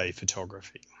wedding day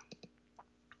photography.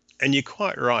 And you're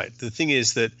quite right. The thing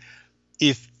is that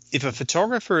if a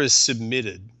photographer is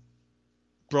submitted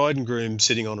bride and groom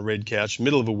sitting on a red couch,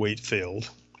 middle of a wheat field,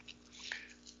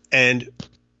 and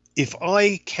if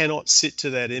I cannot sit to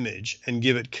that image and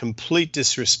give it complete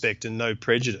disrespect and no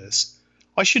prejudice,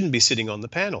 I shouldn't be sitting on the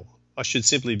panel. I should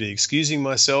simply be excusing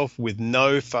myself with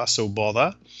no fuss or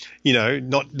bother,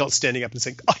 not standing up and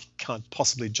saying, I can't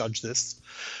possibly judge this,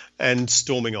 and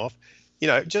storming off,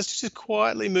 just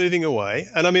quietly moving away.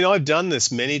 And I mean, I've done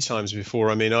this many times before.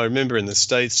 I mean, I remember in the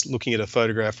States looking at a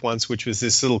photograph once, which was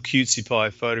this little cutesy pie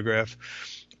photograph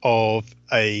of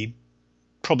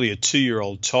probably a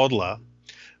 2-year-old toddler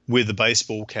with a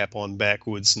baseball cap on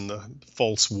backwards and the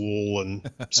false wall and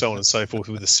so on and so forth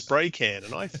with a spray can.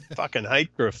 And I fucking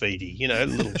hate graffiti,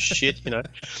 little shit,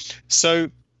 So,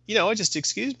 I just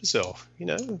excuse myself,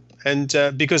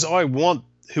 and because I want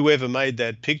whoever made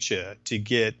that picture to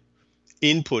get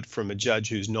input from a judge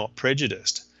who's not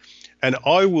prejudiced. And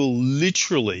I will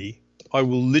literally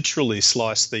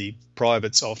slice the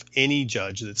privates off any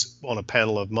judge that's on a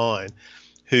panel of mine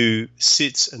who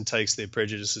sits and takes their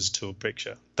prejudices to a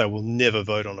picture. They will never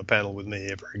vote on a panel with me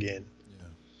ever again.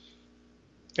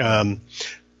 Yeah.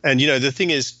 And the thing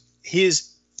is,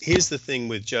 here's the thing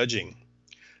with judging.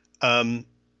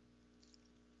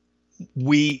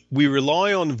 We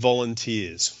rely on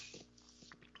volunteers.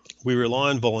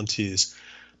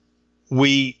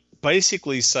 We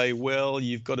basically say, well,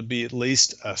 you've got to be at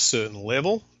least a certain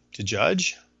level to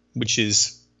judge, which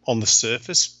is on the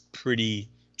surface pretty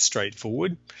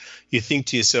straightforward. You think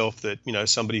to yourself that,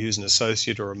 somebody who's an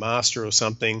associate or a master or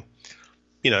something,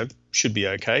 should be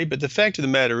okay. But the fact of the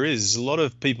matter is a lot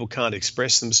of people can't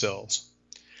express themselves.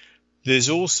 There's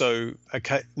also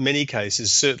many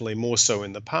cases, certainly more so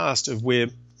in the past, of where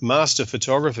master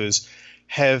photographers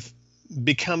have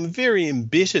become very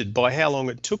embittered by how long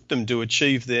it took them to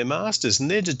achieve their masters, and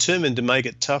they're determined to make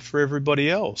it tough for everybody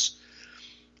else.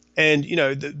 And,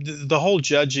 the whole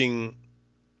judging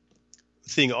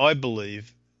thing, I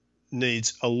believe,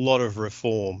 needs a lot of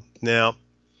reform. Now,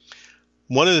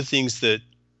 one of the things that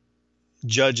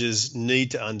judges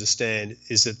need to understand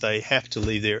is that they have to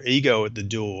leave their ego at the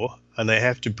door and they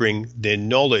have to bring their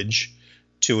knowledge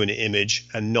to an image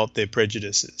and not their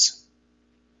prejudices.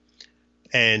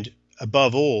 And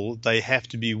above all, they have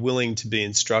to be willing to be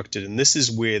instructed. And this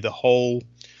is where the whole,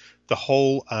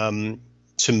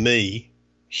 to me,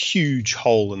 huge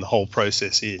hole in the whole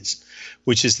process is,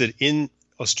 which is that in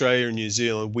Australia and New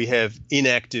Zealand, we have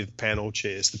inactive panel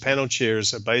chairs. The panel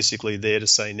chairs are basically there to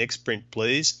say next print,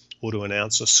 please, or to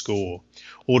announce a score,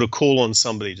 or to call on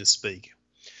somebody to speak.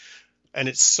 And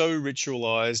it's so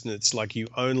ritualized, and it's like you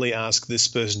only ask this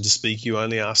person to speak, you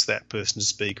only ask that person to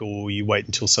speak, or you wait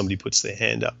until somebody puts their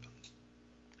hand up.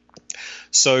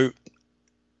 So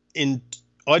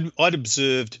I'd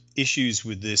observed issues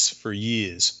with this for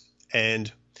years.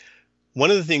 And one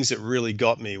of the things that really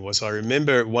got me was I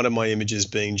remember one of my images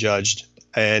being judged,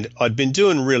 and I'd been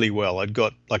doing really well. I'd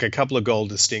got like a couple of gold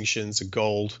distinctions, a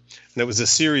gold, and it was a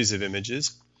series of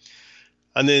images.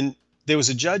 And then there was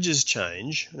a judge's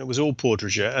change, and it was all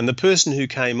portraiture, and the person who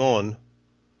came on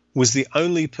was the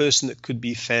only person that could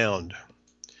be found.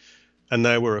 And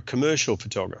they were a commercial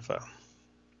photographer.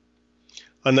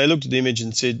 And they looked at the image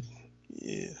and said,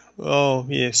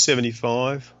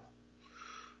 75.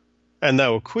 And they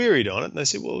were queried on it, and they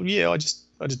said, well, yeah, I just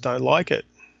don't like it.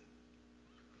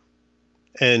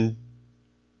 And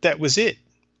that was it.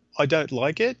 I don't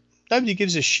like it. Nobody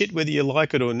gives a shit whether you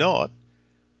like it or not.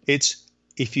 It's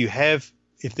if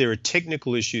there are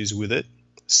technical issues with it,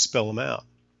 spell them out.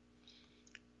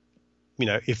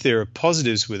 If there are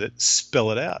positives with it,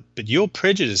 spell it out. But your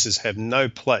prejudices have no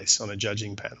place on a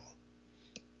judging panel.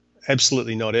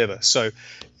 Absolutely not ever. So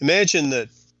imagine that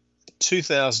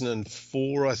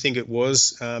 2004, I think it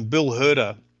was, Bill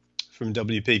Herder from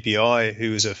WPPI,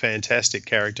 who is a fantastic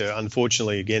character,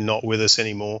 unfortunately, again, not with us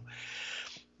anymore.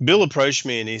 Bill approached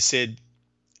me and he said,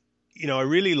 I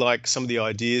really like some of the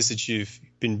ideas that you've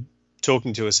been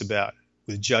talking to us about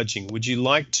with judging. Would you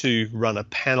like to run a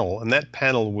panel? And that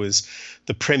panel was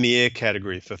the premier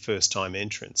category for first-time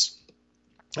entrants.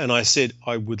 And I said,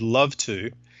 I would love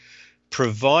to,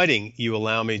 providing you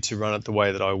allow me to run it the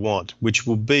way that I want, which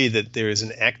will be that there is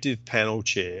an active panel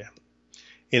chair.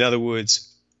 In other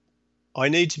words, I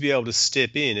need to be able to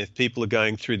step in if people are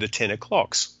going through the 10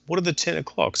 o'clocks. What are the 10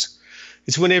 o'clocks?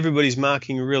 It's when everybody's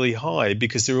marking really high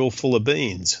because they're all full of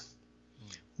beans.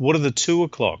 What are the 2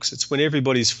 o'clocks? It's when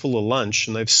everybody's full of lunch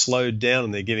and they've slowed down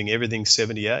and they're giving everything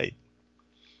 78.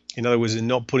 In other words, they're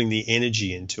not putting the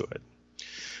energy into it.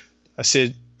 I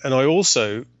said, and I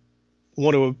also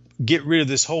want to get rid of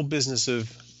this whole business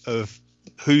of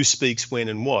who speaks when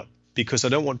and what, because I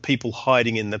don't want people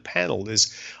hiding in the panel.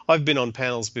 I've been on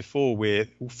panels before where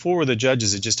 4 of the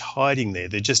judges are just hiding there.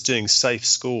 They're just doing safe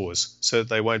scores so that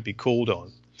they won't be called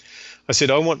on. I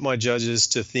said, I want my judges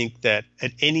to think that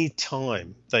at any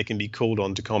time they can be called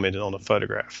on to comment on a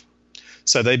photograph.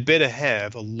 So they better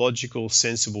have a logical,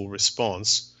 sensible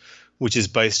response, which is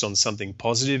based on something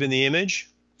positive in the image,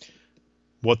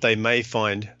 what they may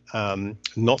find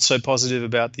not so positive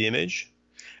about the image,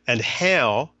 and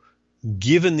how,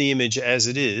 given the image as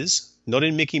it is, not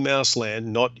in Mickey Mouse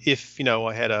land, not if,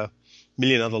 I had a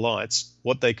million other lights,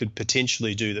 what they could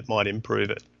potentially do that might improve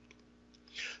it.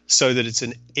 So that it's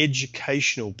an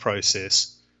educational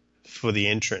process for the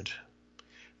entrant.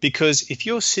 Because if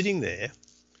you're sitting there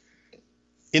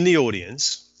in the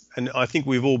audience, and I think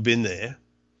we've all been there,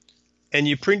 and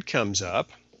your print comes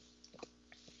up,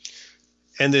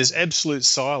 and there's absolute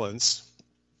silence,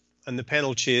 and the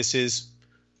panel chair says,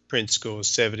 print scores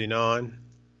 79.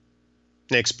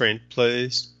 Next print,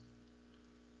 please.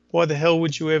 Why the hell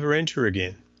would you ever enter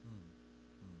again?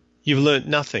 You've learnt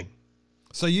nothing.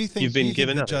 So you think you've been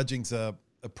given the nothing. Judging's a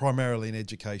primarily an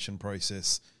education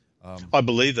process? I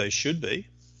believe they should be.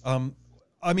 Other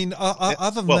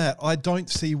than that, I don't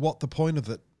see what the point of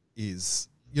it is.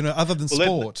 Other than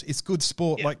sport, it's good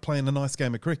sport, like playing a nice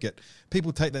game of cricket.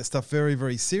 People take that stuff very,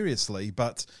 very seriously,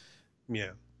 but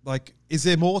is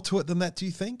there more to it than that? Do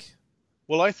you think?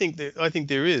 Well, I think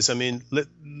there is. I mean,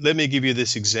 let me give you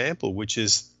this example, which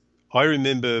is I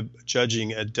remember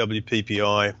judging at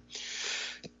WPPI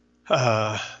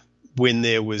when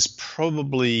there was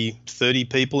probably 30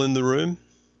 people in the room,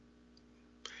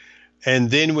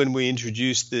 and then when we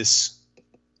introduced this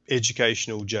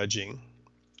educational judging.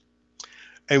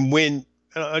 And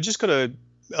I just got to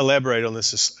elaborate on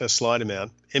this a slight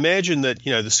amount. Imagine that,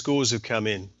 the scores have come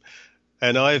in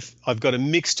and I've got a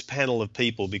mixed panel of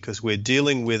people because we're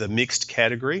dealing with a mixed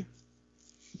category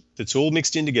that's all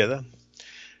mixed in together,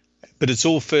 but it's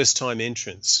all first time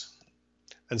entrants.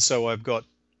 And so I've got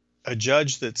a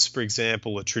judge that's, for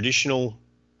example, a traditional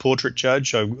portrait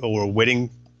judge or a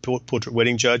portrait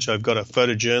wedding judge. I've got a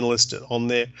photojournalist on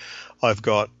there. I've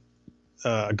got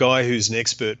a guy who's an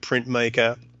expert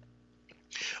printmaker.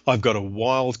 I've got a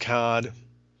wild card,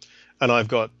 and I've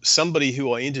got somebody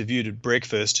who I interviewed at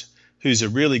breakfast who's a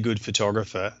really good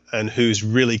photographer and who's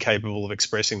really capable of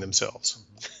expressing themselves.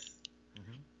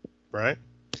 Right?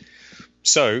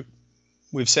 So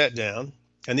we've sat down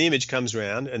and the image comes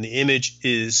around, and the image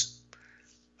is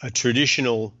a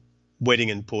traditional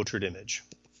wedding and portrait image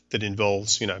that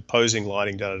involves, posing,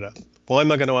 lighting, da-da-da. Why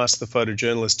am I going to ask the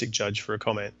photojournalistic judge for a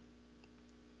comment?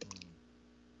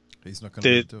 He's not going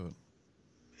to do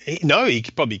it. No, he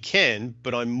probably can,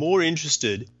 but I'm more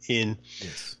interested in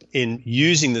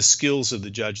using the skills of the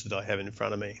judge that I have in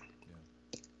front of me.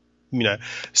 Yeah.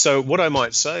 So what I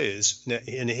might say is,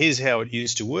 and here's how it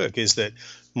used to work, is that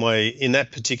in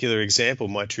that particular example,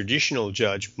 my traditional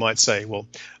judge might say, well,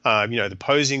 the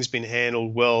posing's been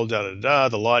handled well, da-da-da,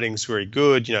 the lighting's very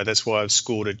good, that's why I've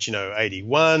scored it,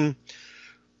 81.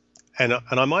 And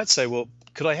I might say, well,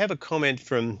 could I have a comment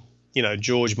from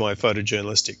George, my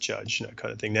photojournalistic judge,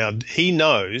 kind of thing. Now, he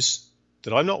knows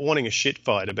that I'm not wanting a shit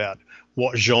fight about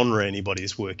what genre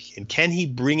anybody's working in. Can he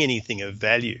bring anything of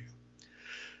value?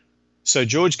 So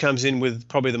George comes in with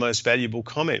probably the most valuable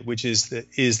comment, which is that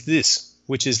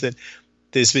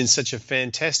there's been such a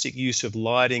fantastic use of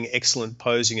lighting, excellent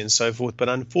posing and so forth, but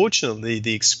unfortunately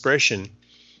the expression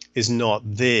is not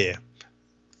there.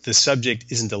 The subject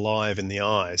isn't alive in the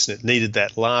eyes, and it needed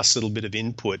that last little bit of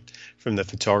input from the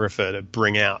photographer to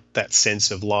bring out that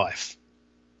sense of life.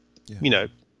 Yeah.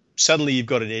 Suddenly you've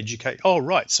got an educate. Oh,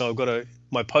 right. So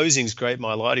my posing's great,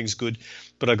 my lighting's good,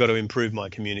 but I've got to improve my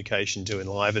communication to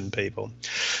enliven people.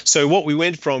 So what we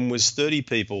went from was 30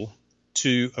 people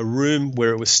to a room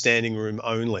where it was standing room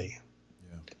only,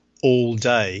 all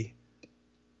day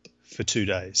for 2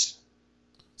 days.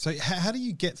 So how do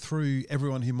you get through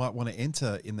everyone who might want to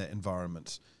enter in that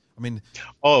environment? I mean,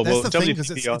 that's the thing,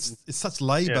 because it's such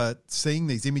labour seeing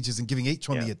these images and giving each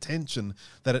one the attention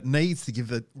that it needs to give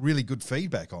the really good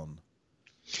feedback on.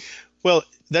 Well,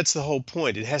 that's the whole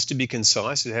point. It has to be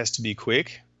concise. It has to be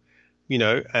quick,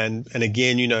 and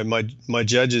again, my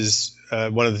judges,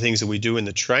 one of the things that we do in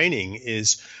the training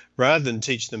is, rather than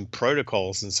teach them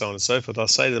protocols and so on and so forth, I'll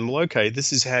say to them, well, okay,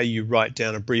 this is how you write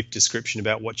down a brief description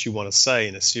about what you want to say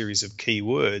in a series of key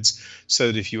words, so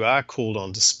that if you are called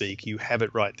on to speak, you have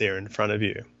it right there in front of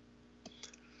you.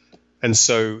 And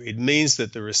so it means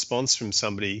that the response from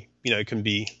somebody, can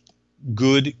be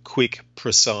good, quick,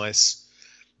 precise,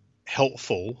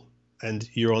 helpful, and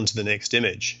you're on to the next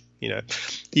image. You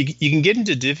can get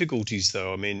into difficulties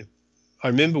though. I mean, I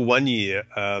remember one year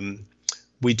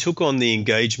we took on the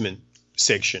engagement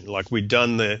section. Like, we'd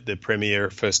done the premiere,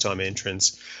 first time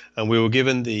entrance, and we were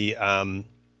given the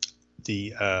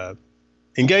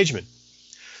engagement.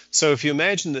 So if you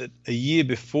imagine that a year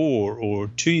before or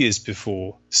 2 years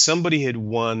before, somebody had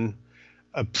won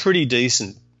a pretty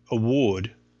decent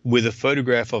award with a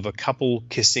photograph of a couple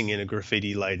kissing in a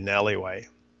graffiti-laden alleyway.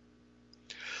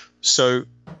 So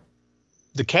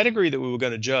the category that we were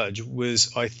going to judge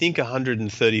was, I think,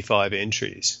 135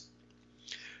 entries.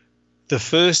 The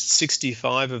first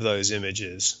 65 of those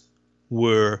images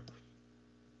were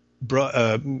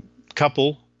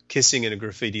couple kissing in a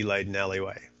graffiti-laden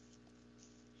alleyway.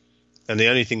 And the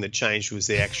only thing that changed was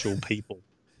the actual people.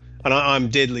 And I'm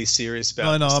deadly serious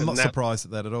about this. No, I'm not surprised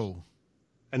at that at all.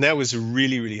 And that was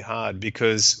really, really hard,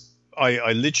 because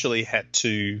I literally had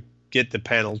to get the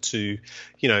panel to,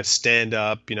 stand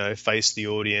up, face the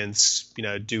audience,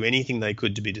 do anything they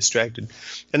could to be distracted.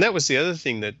 And that was the other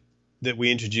thing that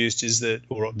we introduced,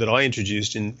 that I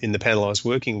introduced in the panel I was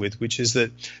working with, which is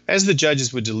that as the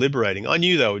judges were deliberating, I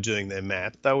knew they were doing their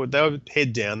math. They were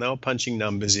head down, they were punching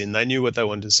numbers in, they knew what they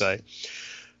wanted to say.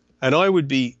 And I would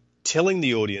be telling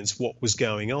the audience what was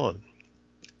going on.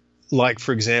 Like,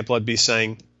 for example, I'd be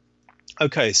saying,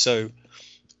 okay, so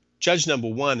judge number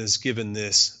 1 has given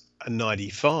this a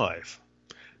 95.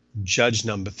 Judge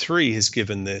number 3 has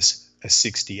given this a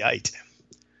 68.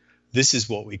 This is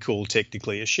what we call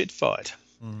technically a shit fight.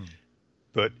 Mm.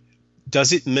 But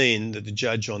does it mean that the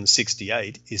judge on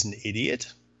 68 is an idiot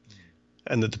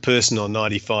and that the person on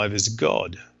 95 is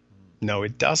God? No,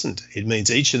 it doesn't. It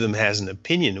means each of them has an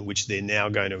opinion which they're now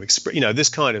going to express, this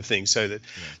kind of thing, so that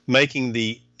making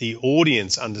the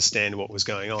audience understand what was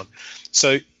going on.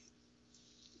 So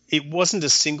it wasn't a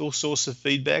single source of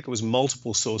feedback. It was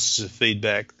multiple sources of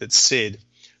feedback that said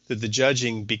that the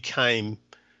judging became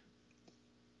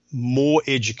more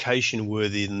education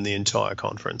worthy than the entire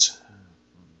conference.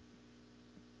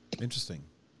 Interesting.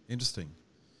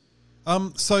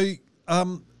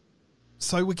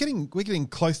 So we're getting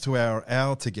close to our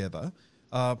hour together.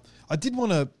 I did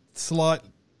want a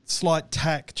slight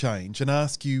tack change and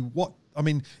ask you what, I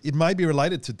mean, it may be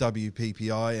related to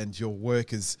WPPI and your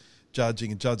work as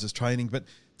judging and judges training, but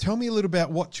tell me a little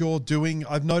about what you're doing.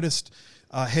 I've noticed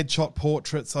headshot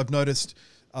portraits. I've noticed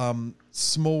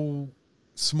small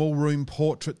room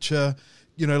portraiture,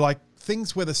 like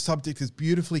things where the subject is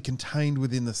beautifully contained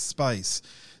within the space.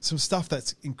 Some stuff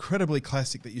that's incredibly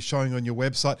classic that you're showing on your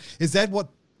website. Is that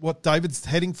what David's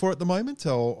heading for at the moment,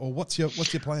 or what's your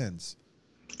plans?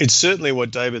 It's certainly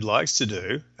what David likes to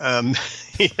do.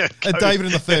 David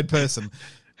in the third person.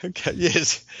 Okay.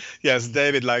 Yes.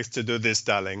 David likes to do this,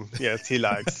 darling. Yes, he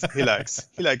likes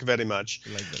very much.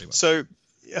 So,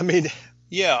 I mean,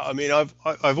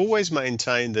 I've always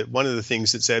maintained that one of the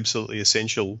things that's absolutely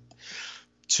essential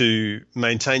to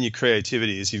maintain your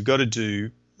creativity is you've got to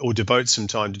do or devote some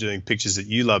time to doing pictures that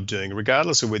you love doing,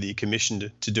 regardless of whether you're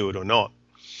commissioned to do it or not,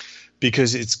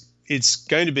 because it's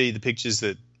going to be the pictures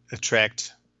that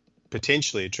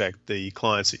potentially attract the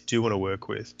clients that you do want to work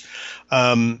with.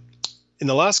 In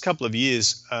the last couple of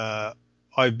years,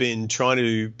 I've been trying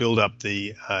to build up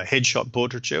the headshot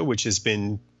portraiture, which has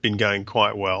been going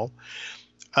quite well.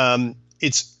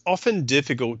 It's often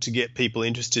difficult to get people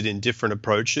interested in different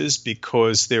approaches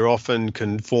because they're often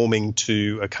conforming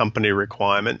to a company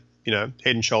requirement, head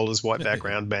and shoulders, white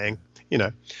background, bang,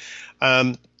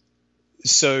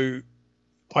 So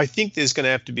I think there's going to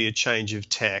have to be a change of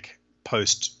tack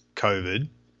post-COVID.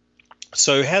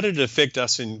 So how did it affect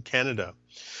us in Canada?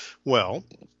 Well,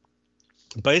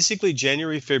 basically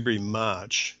January, February,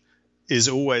 March is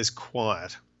always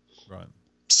quiet. Right.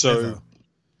 So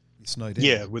snowed in.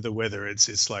 Yeah, with the weather,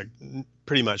 it's like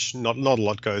pretty much not a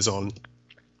lot goes on.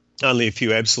 Only a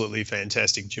few absolutely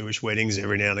fantastic Jewish weddings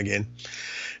every now and again.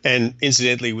 And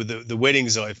incidentally, with the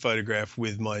weddings I photograph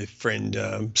with my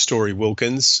friend Story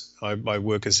Wilkins, I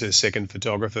work as her second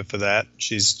photographer for that.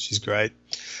 She's great,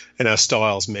 and our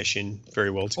styles mesh in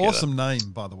very well together. Awesome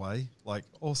name, by the way. Like,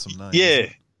 awesome name. Yeah,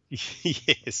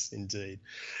 yes, indeed.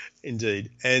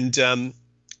 And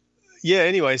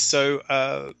anyway,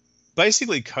 so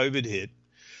basically COVID hit,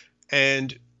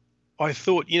 and I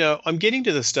thought, I'm getting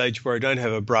to the stage where I don't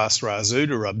have a brass razoo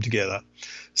to rub together.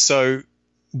 So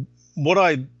what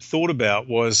I thought about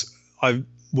was I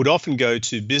would often go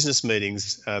to business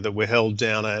meetings that were held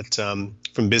down at,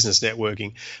 from business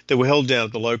networking, that were held down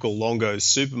at the local Longo's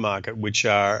supermarket, which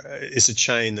is a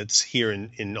chain that's here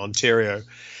in Ontario.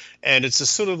 And it's a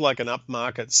sort of like an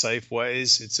upmarket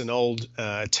Safeways. It's an old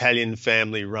Italian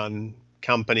family-run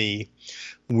company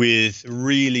with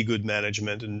really good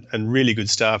management and really good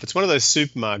staff. It's one of those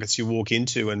supermarkets you walk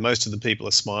into and most of the people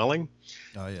are smiling.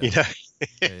 Oh, yeah. You know,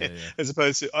 Yeah. as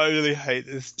opposed to, I really hate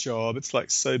this job. It's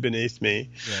like so beneath me.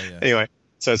 Yeah. Anyway,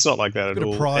 so it's not like that at Bit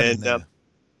all. of pride and in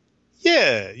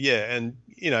there. yeah, and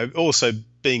also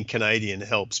being Canadian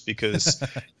helps because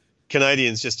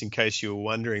Canadians, just in case you were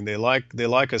wondering, they're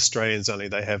like Australians, only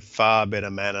they have far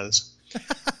better manners.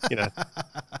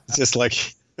 It's just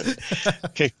like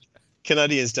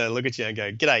Canadians don't look at you and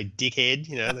go, "G'day, dickhead."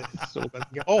 They sort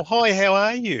of go, "Oh, hi, how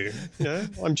are you?"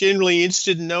 I'm generally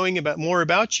interested in knowing more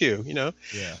about you.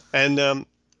 Yeah. And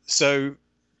so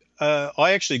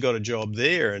I actually got a job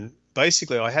there, and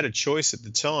basically I had a choice at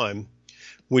the time,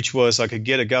 which was I could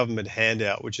get a government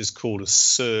handout, which is called a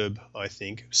CERB, I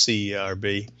think,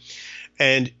 CERB.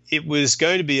 And it was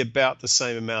going to be about the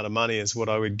same amount of money as what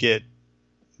I would get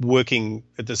working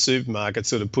at the supermarket,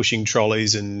 sort of pushing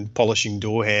trolleys and polishing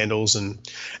door handles, and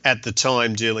at the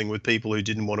time dealing with people who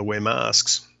didn't want to wear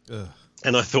masks. Ugh.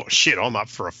 And I thought, shit, I'm up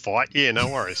for a fight. Yeah, no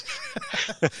worries.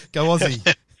 Go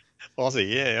Aussie.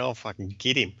 Aussie, yeah, I'll fucking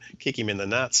get him, kick him in the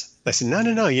nuts. They said,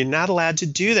 no, you're not allowed to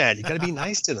do that. You've got to be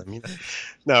nice to them.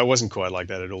 No, it wasn't quite like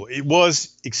that at all. It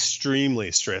was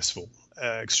extremely stressful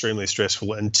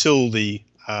until the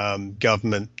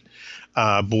government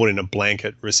brought in a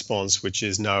blanket response, which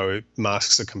is no,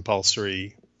 masks are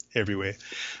compulsory everywhere.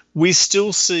 We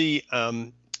still see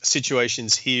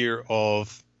situations here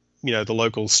of, the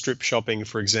local strip shopping,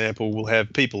 for example, will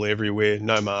have people everywhere,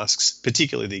 no masks,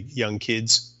 particularly the young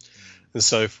kids and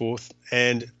so forth.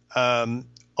 And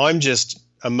I'm just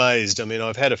amazed. I mean,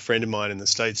 I've had a friend of mine in the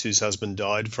States whose husband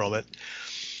died from it.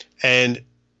 And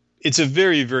it's a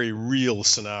very, very real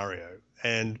scenario.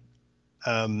 And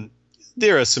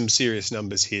there are some serious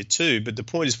numbers here too. But the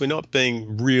point is we're not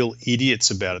being real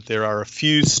idiots about it. There are a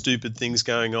few stupid things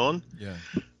going on. Yeah.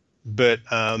 But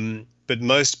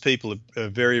most people are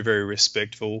very, very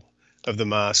respectful of the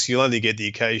masks. You'll only get the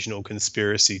occasional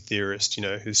conspiracy theorist,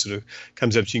 who sort of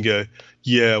comes up to you and go,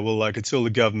 yeah, well, like it's all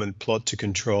a government plot to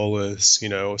control us,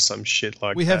 or some shit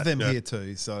like that. We have them here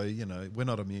too, so, we're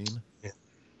not immune.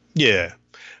 Yeah.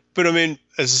 But I mean,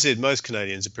 as I said, most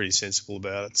Canadians are pretty sensible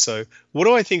about it. So what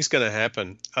do I think is going to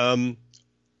happen?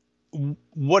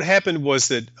 What happened was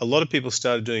that a lot of people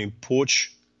started doing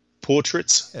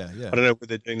portraits. Yeah. I don't know whether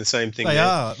they're doing the same thing. They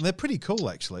are. They're pretty cool,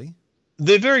 actually.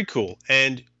 They're very cool.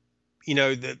 And,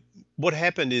 what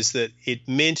happened is that it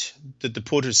meant that the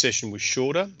portrait session was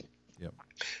shorter. Yep.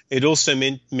 It also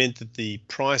meant that the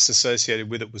price associated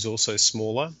with it was also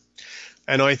smaller.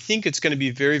 And I think it's going to be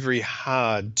very, very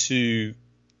hard to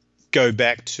go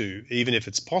back to, even if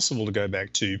it's possible to go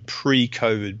back to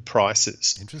pre-COVID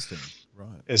prices. Interesting. Right.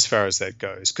 As far as that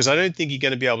goes. Because I don't think you're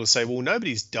going to be able to say, well,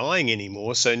 nobody's dying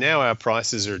anymore, so now our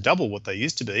prices are double what they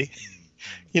used to be.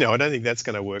 I don't think that's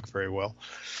going to work very well.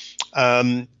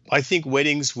 I think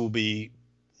weddings will be,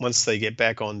 once they get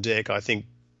back on deck, I think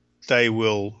they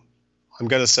will, I'm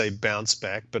going to say bounce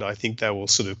back, but I think they will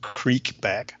sort of creak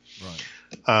back.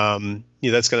 Right.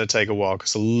 That's going to take a while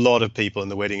because a lot of people in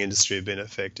the wedding industry have been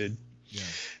affected. Yeah.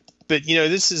 But,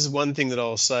 this is one thing that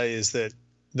I'll say is that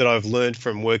I've learned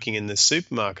from working in this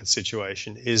supermarket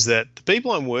situation is that the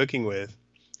people I'm working with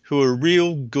who are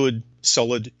real good,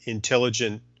 solid,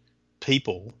 intelligent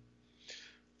people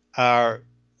are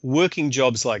working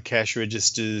jobs like cash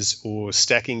registers or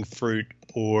stacking fruit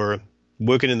or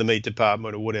working in the meat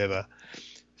department or whatever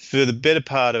for the better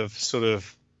part of sort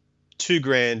of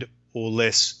 $2,000 or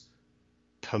less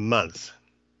per month.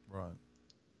 Right.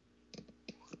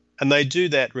 And they do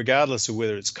that regardless of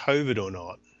whether it's COVID or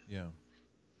not. Yeah.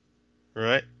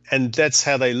 Right. And that's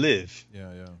how they live.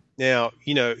 Yeah. Now,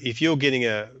 if you're getting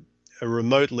a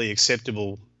remotely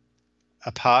acceptable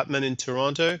apartment in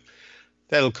Toronto,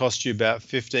 that'll cost you about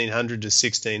 $1,500 to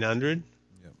 $1,600.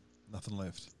 Yeah. Nothing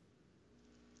left.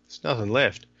 There's nothing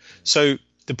left. So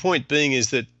the point being is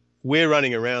that we're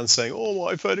running around saying, oh,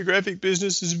 my photographic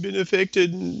business has been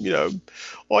affected. And,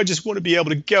 I just want to be able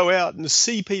to go out and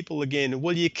see people again.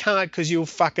 Well, you can't because you'll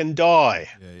fucking die.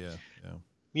 Yeah.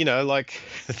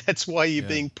 That's why you're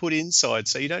being put inside,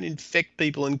 so you don't infect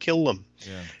people and kill them.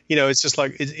 Yeah. It's just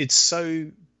like, it's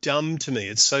so dumb to me.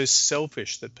 It's so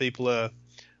selfish that people are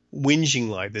whinging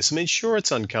like this. I mean, sure,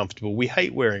 it's uncomfortable. We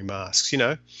hate wearing masks,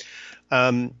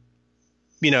 the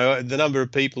number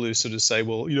of people who sort of say,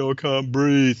 well, I can't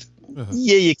breathe. Uh-huh.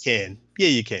 Yeah, you can.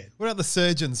 What about the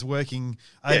surgeons working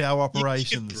 8-hour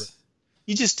operations?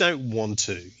 You just don't want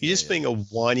to. You're just being a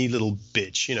whiny little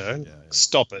bitch,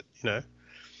 Stop it,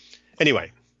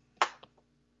 Anyway.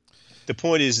 the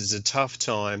point is, it's a tough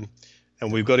time,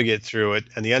 and we've got to get through it.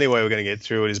 And the only way we're going to get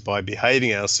through it is by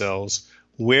behaving ourselves,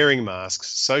 wearing masks,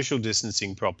 social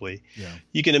distancing properly. Yeah.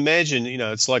 You can imagine,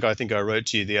 it's like I think I wrote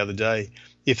to you the other day.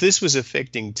 If this was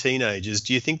affecting teenagers,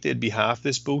 do you think there'd be half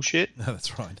this bullshit? No,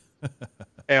 that's right.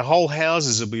 Our whole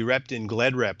houses would be wrapped in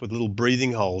Glad wrap with little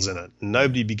breathing holes in it, and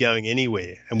nobody'd be going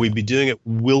anywhere, and we'd be doing it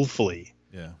willfully.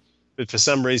 Yeah. But for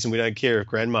some reason, we don't care if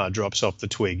grandma drops off the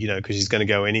twig, because she's going to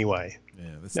go anyway.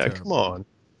 Yeah, that's no, terrible. come on.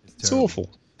 It's awful.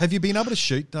 Have you been able to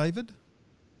shoot, David?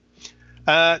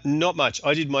 Not much.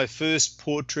 I did my first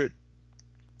portrait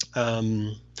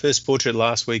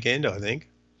last weekend, I think.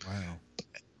 Wow.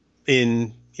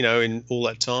 In all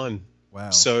that time. Wow.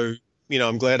 So,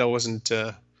 I'm glad I wasn't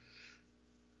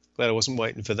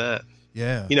waiting for that.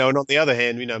 Yeah. And on the other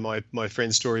hand, my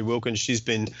friend Story Wilkins, she's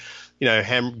been,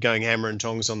 going hammer and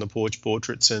tongs on the porch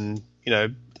portraits and,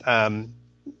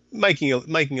 making a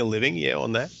living,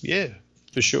 on that. Yeah,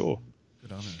 for sure.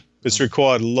 Good on her. It's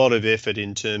required a lot of effort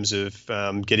in terms of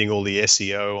getting all the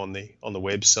SEO on the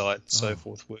website and so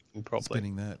forth working properly.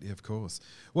 Spinning that, yeah, of course.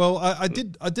 Well, I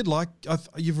did like.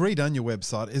 You've redone your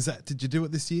website. Did you do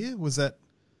it this year? Was that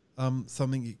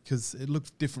something? Because it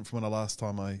looked different from when last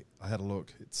time I had a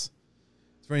look. It's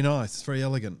very nice. It's very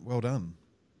elegant. Well done.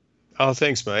 Oh,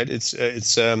 thanks, mate. It's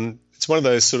one of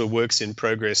those sort of works in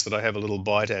progress that I have a little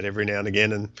bite at every now and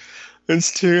again, and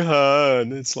it's too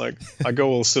hard. It's like I go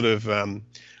all sort of.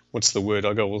 What's the word?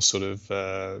 I go all sort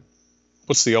of,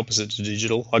 what's the opposite to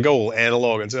digital? I go all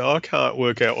analog and say, I can't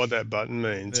work out what that button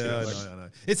means. Yeah, I know.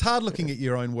 It's hard looking at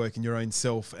your own work and your own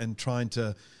self and trying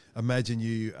to imagine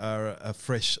you are a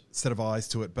fresh set of eyes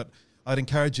to it. But I'd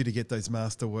encourage you to get those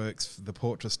masterworks, the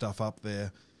portrait stuff up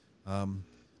there.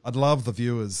 I'd love the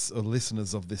viewers or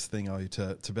listeners of this thing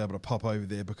to be able to pop over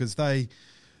there because they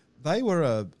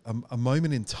were a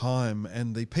moment in time,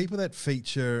 and the people that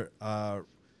feature are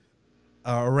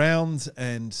around,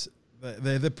 and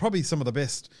they're probably some of the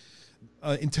best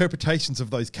interpretations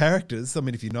of those characters. I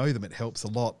mean, if you know them, it helps a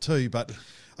lot too. But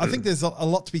I think there's a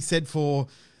lot to be said for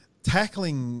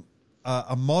tackling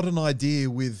a modern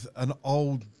idea with an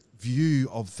old view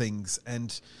of things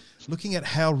and looking at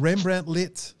how Rembrandt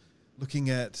lit,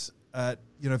 looking at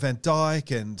Van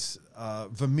Dyck and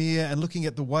Vermeer, and looking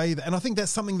at the way that, and I think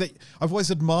that's something that I've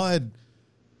always admired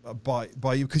by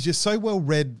you, because you're so well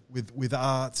read with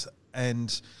art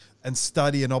and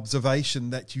study and observation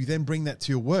that you then bring that to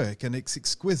your work, and it's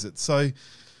exquisite. So,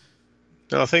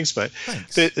 oh, thanks, mate.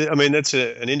 Thanks. I mean, that's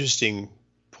an interesting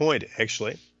point,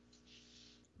 actually.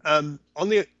 On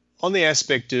the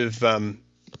aspect of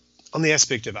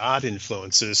art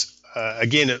influences,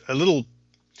 again, a little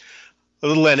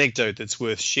anecdote that's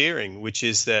worth sharing, which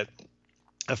is that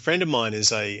a friend of mine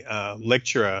is a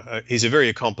lecturer. He's a very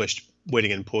accomplished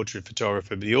wedding and portrait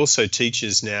photographer, but he also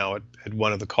teaches now at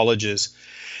one of the colleges.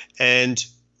 And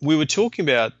we were talking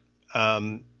about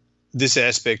this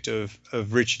aspect of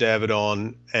Richard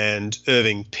Avedon and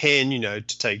Irving Penn,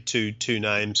 to take two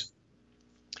names,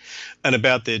 and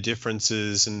about their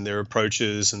differences and their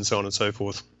approaches and so on and so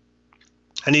forth.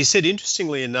 And he said,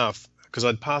 interestingly enough, because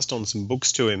I'd passed on some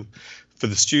books to him for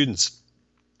the students,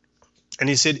 and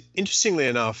he said, interestingly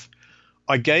enough,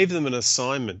 I gave them an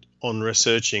assignment on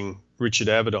researching Richard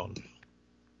Avedon.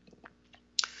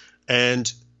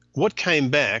 And what came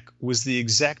back was the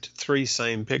exact three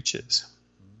same pictures.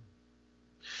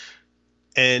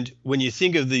 And when you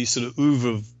think of the sort of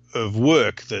oeuvre of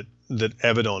work that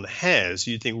Avedon has,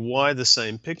 you think, why the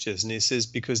same pictures? And he says,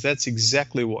 because that's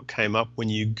exactly what came up when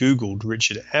you Googled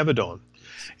Richard Avedon.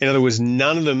 In other words,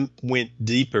 none of them went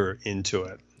deeper into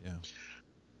it. Yeah.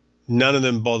 None of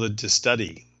them bothered to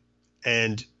study.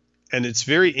 And it's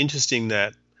very interesting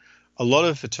that a lot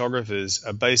of photographers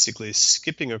are basically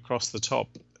skipping across the top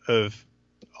of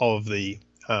the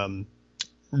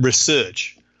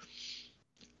research.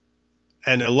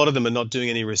 And a lot of them are not doing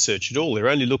any research at all. They're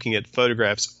only looking at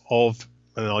photographs of,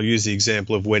 and I'll use the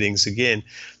example of weddings again,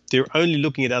 they're only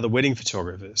looking at other wedding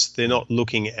photographers. They're not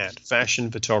looking at fashion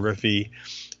photography.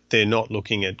 They're not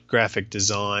looking at graphic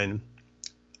design,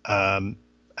 and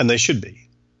they should be.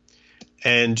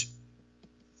 And,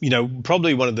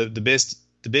 probably one of the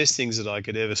best things that I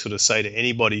could ever sort of say to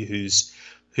anybody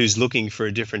who's looking for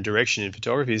a different direction in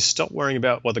photography is stop worrying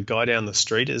about what the guy down the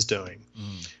street is doing.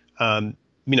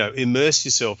 Immerse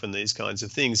yourself in these kinds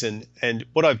of things. And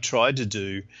what I've tried to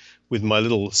do with my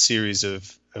little series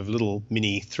of little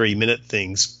mini 3-minute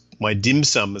things, my dim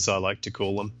sum, as I like to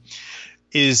call them,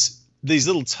 is these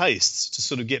little tastes to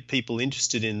sort of get people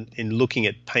interested in looking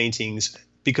at paintings.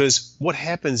 Because what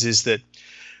happens is that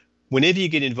whenever you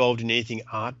get involved in anything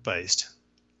art-based,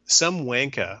 some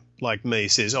wanker like me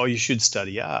says, oh, you should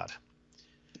study art.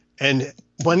 And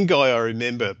one guy I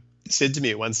remember said to me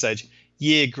at one stage,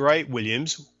 "Yeah, great,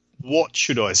 Williams. What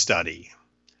should I study?"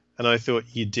 And I thought,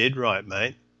 "You're dead right,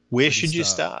 mate. Where should you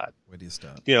start? Where do you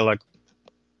start?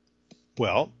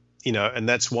 And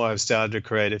that's why I've started to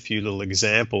create a few little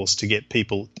examples to get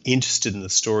people interested in the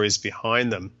stories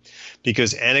behind them,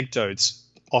 because anecdotes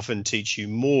often teach you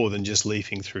more than just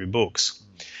leafing through books.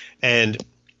 And,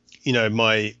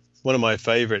 one of my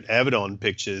favorite Avedon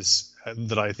pictures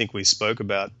that I think we spoke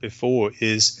about before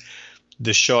is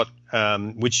the shot,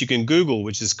 which you can Google,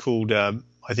 which is called, I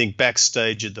think,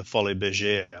 Backstage at the Folies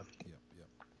Bergère. Yep.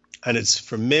 And it's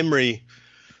from memory,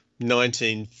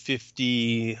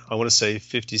 1950, I want to say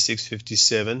 56,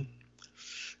 57.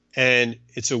 And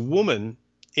it's a woman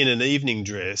in an evening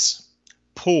dress,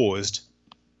 paused,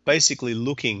 basically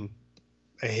looking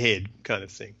ahead kind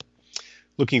of thing,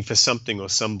 looking for something or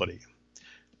somebody.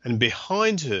 And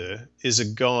behind her is a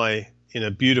guy in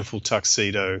a beautiful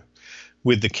tuxedo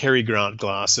with the Cary Grant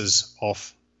glasses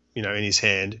off, in his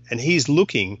hand. And he's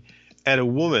looking at a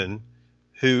woman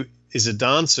who is a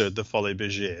dancer at the Folies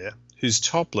Bergère, who's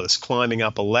topless, climbing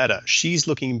up a ladder. She's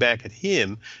looking back at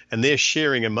him, and they're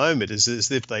sharing a moment as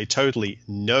if they totally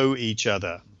know each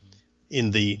other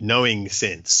in the knowing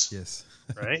sense. Yes.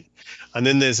 Right? And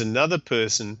then there's another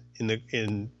person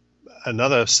in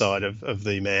another side of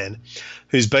the man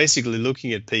who's basically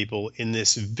looking at people in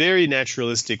this very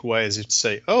naturalistic way, as if to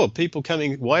say, "Oh,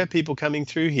 why are people coming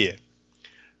through here?"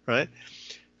 Right?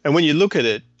 And when you look at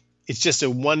it, it's just a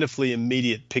wonderfully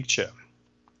immediate picture.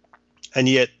 And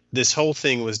yet this whole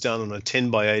thing was done on a 10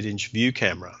 by 8 inch view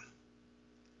camera.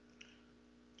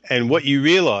 And what you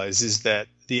realize is that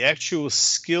the actual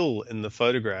skill in the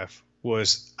photograph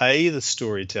was A, the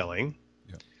storytelling,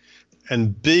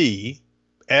 and B,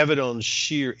 Avedon's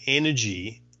sheer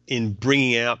energy in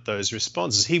bringing out those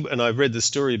responses. And I've read the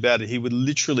story about it, he would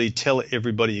literally tell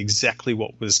everybody exactly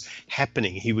what was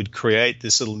happening. He would create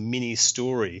this little mini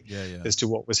story as to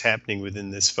what was happening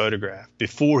within this photograph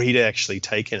before he'd actually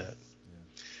taken it.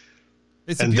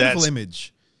 It's a beautiful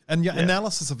image, and your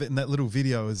analysis of it in that little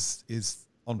video is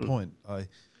on point. I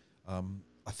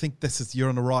think you're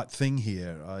on the right thing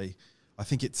here. I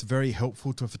think it's very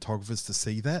helpful to photographers to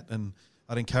see that, and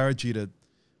I'd encourage you to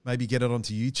maybe get it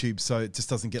onto YouTube so it just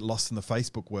doesn't get lost in the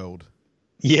Facebook world.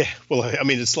 Yeah, well, I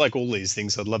mean, it's like all these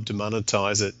things. I'd love to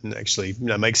monetize it and actually,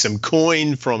 make some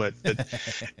coin from it. But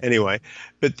anyway,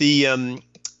 but the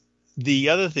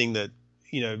other thing that,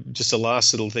 just a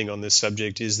last little thing on this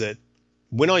subject is that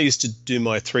when I used to do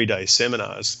my 3-day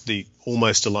seminars, the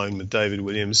Almost Alone with David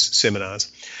Williams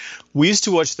seminars, we used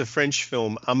to watch the French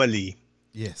film Amélie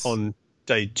on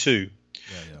day 2.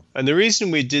 And the reason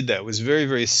we did that was very,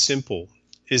 very simple,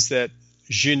 is that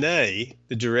Genet,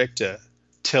 the director,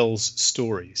 tells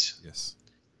stories. Yes.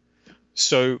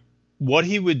 So what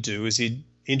he would do is he'd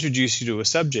introduce you to a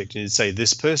subject and he'd say,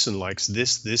 this person likes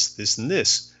this, this, this, and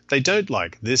this. They don't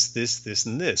like this, this, this,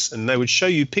 and this. And they would show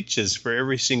you pictures for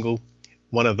every single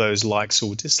one of those likes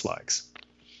or dislikes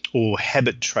or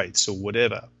habit traits or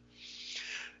whatever.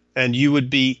 And you would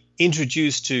be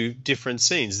introduced to different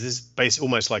scenes. This is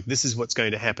almost like this is what's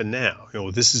going to happen now,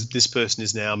 or this person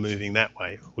is now moving that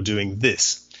way or doing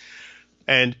this.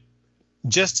 And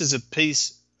just as a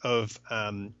piece of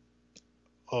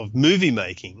movie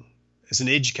making, as an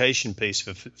education piece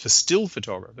for still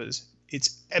photographers,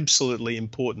 it's absolutely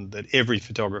important that every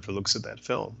photographer looks at that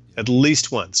film at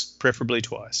least once, preferably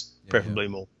twice, preferably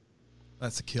more.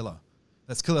 That's a killer.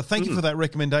 That's killer. Thank you for that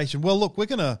recommendation. Well, look, we're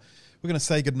gonna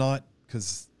say goodnight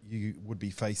because you would be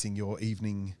facing your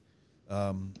evening,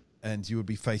 and you would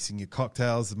be facing your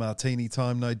cocktails, the martini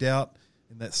time, no doubt,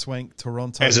 in that swank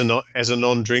Toronto. As a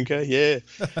non-drinker, yeah.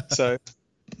 So,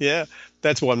 yeah,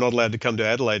 that's why I'm not allowed to come to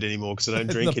Adelaide anymore because I don't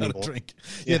drink anymore.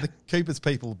 Yeah, the Cooper's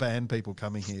people ban people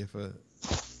coming here for.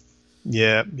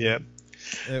 Yeah.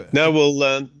 No,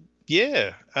 well,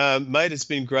 mate, it's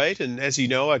been great, and as you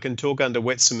know, I can talk under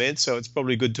wet cement, so it's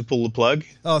probably good to pull the plug.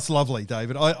 Oh, it's lovely,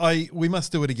 David. We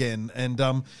must do it again,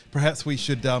 and perhaps we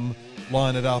should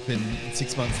line it up in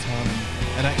 6 months' time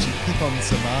and actually pick on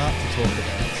some art to talk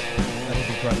about. That'll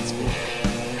be great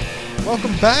sport.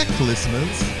 Welcome back,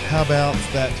 listeners. How about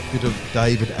that bit of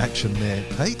David action there,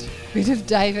 Kate? Bit of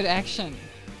David action.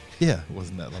 Yeah,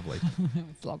 wasn't that lovely?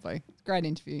 It's lovely. Great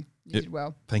interview. You did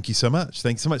well. Thank you so much.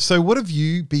 Thanks so much. So what have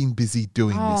you been busy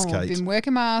doing, Miss Kate? I've been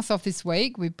working my ass off this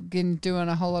week. We've been doing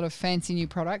a whole lot of fancy new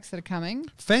products that are coming.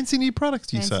 Fancy new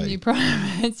products, you say?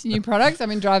 Fancy new products. I've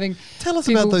been driving. Tell us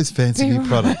about those fancy new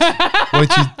products.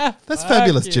 Won't you? That's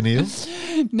fabulous,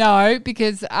 Janelle. No,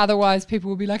 because otherwise people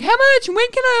will be like, how much?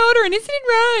 When can I order? And is it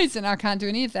in rows? And I can't do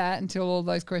any of that until all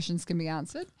those questions can be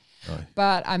answered.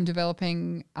 but I'm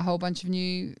developing a whole bunch of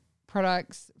new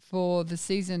products for the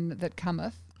season that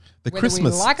cometh. The whether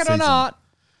Christmas we like it season. or not,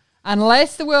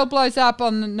 unless the world blows up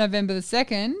on November the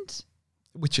 2nd.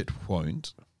 Which it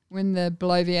won't. When the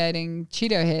bloviating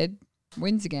Cheeto head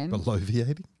wins again.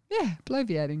 Bloviating? Yeah,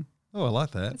 bloviating. Oh, I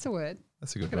like that. That's a word.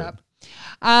 That's a good Look word. it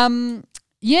up.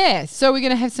 Yeah, so we're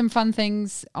going to have some fun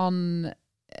things on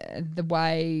the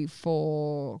way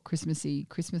for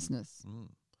Christmasness.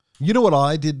 You know what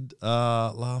I did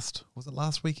last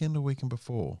weekend or weekend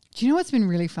before? Do you know what's been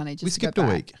really funny? Just We to skipped go a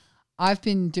back, week. I've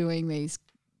been doing these.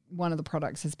 One of the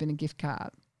products has been a gift card.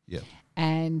 Yeah.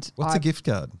 And What's a gift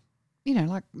card? You know,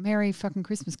 like Merry fucking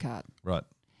Christmas card. Right.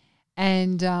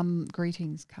 And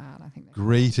greetings card, I think.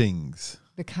 Greetings.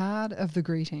 The card of the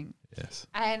greeting. Yes.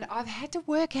 And I've had to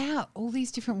work out all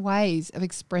these different ways of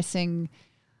expressing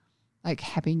like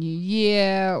Happy New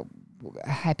Year,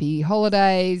 Happy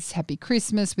Holidays, Happy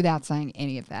Christmas without saying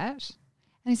any of that.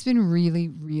 And it's been really,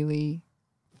 really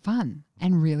fun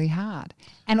and really hard.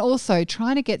 And also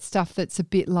trying to get stuff that's a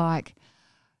bit like,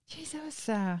 geez, that was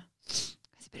a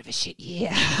bit of a shit year.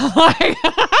 I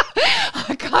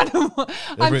kind of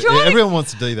everyone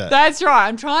wants to do that. That's right.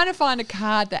 I'm trying to find a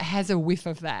card that has a whiff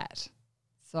of that.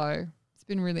 So it's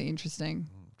been really interesting.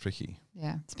 Tricky.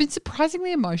 Yeah. It's been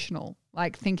surprisingly emotional,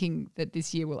 like thinking that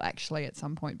this year will actually at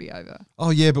some point be over. Oh,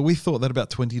 yeah, but we thought that about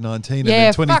 2019 Yeah, and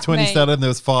then fuck 2020 me. started and there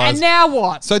was fires. And now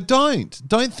what? So don't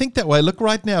think that way. Look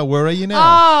right now. Where are you now?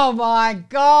 Oh, my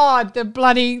God. The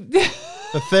bloody...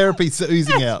 The therapy's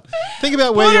oozing out. Think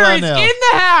about where you Buddha are is now. in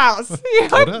the house.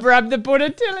 Buddha? Grab the Buddha,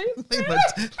 Tilly. Leave my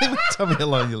tummy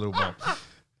alone, you little mum.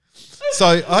 So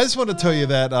I just want to tell you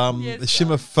that the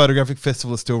Shimmer Photographic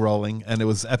Festival is still rolling, and it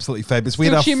was absolutely fabulous. We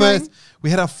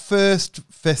had our first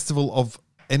festival of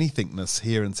anythingness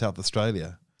here in South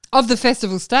Australia. Of the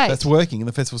festival state. That's working in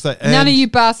the festival state. None of you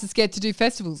bastards get to do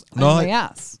festivals. Only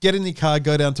us. Get in your car,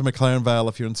 go down to McLaren Vale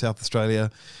if you're in South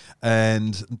Australia,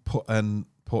 and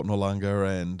Port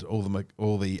Noarlunga and all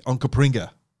the Onkaparinga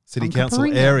City Council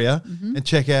area, and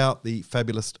check out the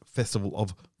fabulous Festival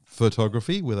of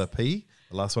Photography with a P.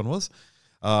 The last one was.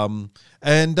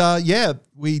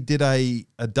 We did a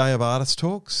day of artist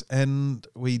talks, and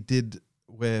we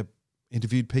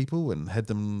interviewed people and had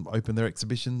them open their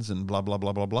exhibitions and blah, blah,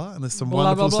 blah, blah, blah. And there's some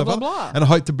wonderful stuff up. And I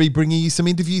hope to be bringing you some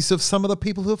interviews of some of the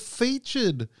people who are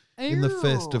featured in the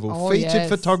festival. Featured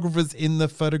photographers in the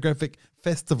photographic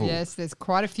festival. Yes, there's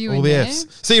quite a few all in the there.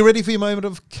 Fs. So you ready for your moment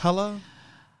of colour?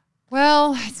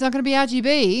 Well, it's not going to be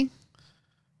RGB.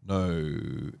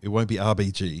 No, it won't be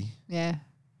RBG. Yeah.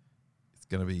 It's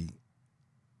going to be...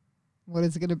 What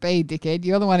is it going to be, dickhead?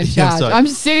 You're the one in Yeah, charge. sorry. I'm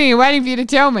just sitting here waiting for you to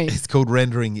tell me. It's called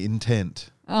rendering intent.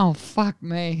 Oh, fuck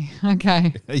me.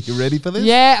 Okay. Are you ready for this?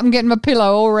 Yeah, I'm getting my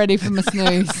pillow all ready for my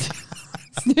snooze.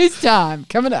 Snooze time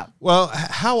coming up. Well,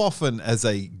 how often as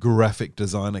a graphic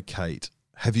designer, Kate,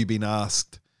 have you been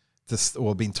asked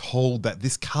or been told that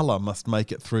this colour must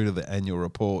make it through to the annual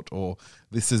report, or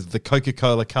this is the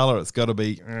Coca-Cola colour, it's got to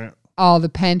be... Oh, the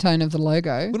Pantone of the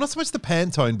logo. Well, not so much the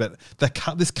Pantone, but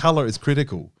this colour is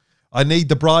critical. I need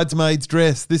the bridesmaid's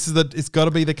dress. It's got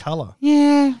to be the colour.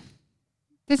 Yeah.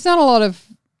 There's not a lot of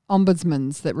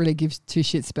ombudsmans that really give two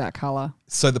shits about colour.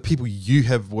 So the people you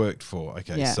have worked for,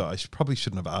 okay, Yeah. so I probably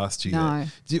shouldn't have asked you No.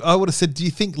 that. I would have said, do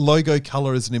you think logo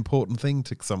colour is an important thing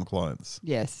to some clients?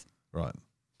 Yes. Right.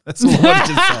 That's all I wanted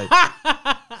to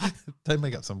say. Don't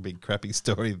make up some big crappy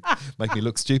story, make me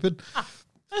look stupid.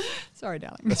 Sorry,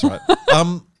 darling. That's right.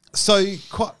 So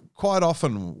quite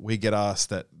often we get asked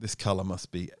that this colour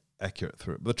must be accurate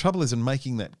through it. But the trouble is in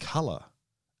making that colour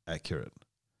accurate,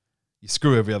 you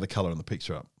screw every other colour in the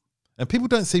picture up. And people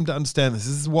don't seem to understand this.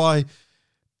 This is why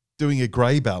doing a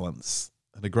grey balance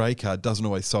and a grey card doesn't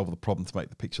always solve the problem to make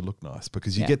the picture look nice,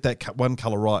 because you get that one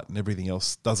colour right and everything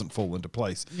else doesn't fall into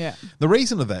place. Yeah. The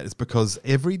reason of that is because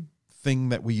everything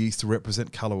that we use to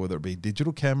represent colour, whether it be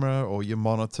digital camera or your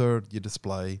monitor, your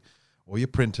display, or your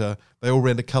printer, they all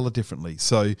render colour differently.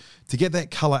 So to get that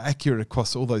colour accurate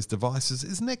across all those devices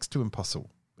is next to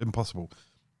impossible.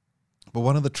 But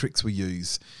one of the tricks we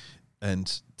use,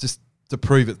 and just to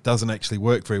prove it doesn't actually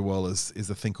work very well, is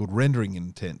a thing called rendering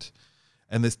intent.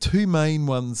 And there's two main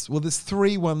ones. Well, there's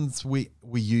three ones we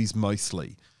use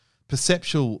mostly.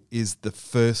 Perceptual is the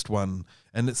first one,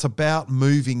 and it's about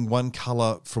moving one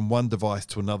colour from one device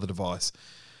to another device.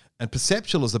 And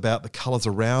perceptual is about the colours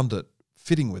around it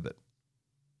fitting with it,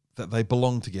 that they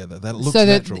belong together, that it looks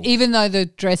natural. So that even though the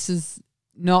dress is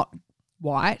not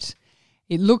white,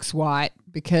 it looks white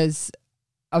because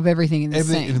of everything in the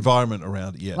scene. Environment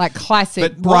around it, yeah. Like classic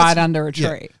But bride under a tree.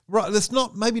 Yeah, right, that's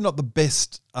maybe not the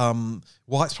best,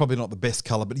 white's probably not the best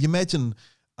colour, but you imagine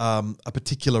a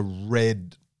particular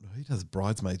red. Who does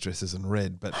bridesmaid dresses in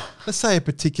red? But let's say a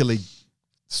particularly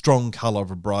strong colour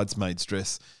of a bridesmaid's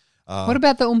dress. What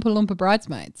about the Oompa Loompa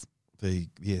bridesmaids? The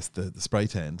spray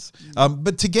tans.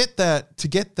 But to get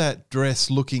that dress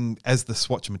looking as the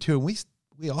swatch of material,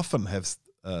 we often have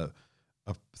a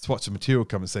swatch of material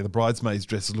come and say the bridesmaids'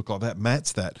 dresses look like that.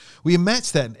 Match that. We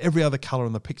match that, and every other colour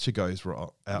in the picture goes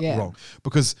wrong.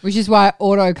 Because which is why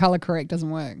auto colour correct doesn't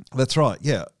work. That's right.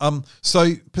 Yeah.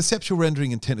 So perceptual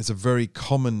rendering intent is a very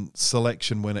common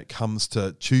selection when it comes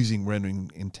to choosing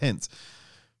rendering intents.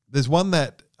 There's one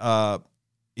that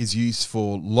is used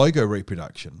for logo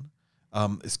reproduction.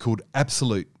 It's called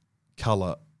absolute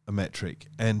colorimetric,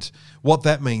 and what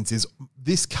that means is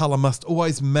this color must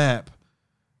always map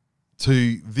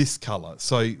to this color.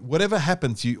 So whatever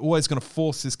happens, you're always going to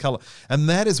force this color, and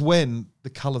that is when the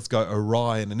colors go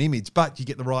awry in an image. But you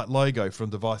get the right logo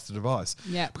from device to device.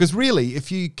 Yeah. Because really,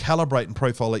 if you calibrate and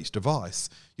profile each device,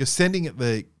 you're sending it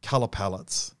the color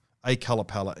palettes, a color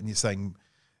palette, and you're saying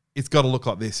it's got to look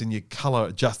like this, and you're color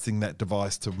adjusting that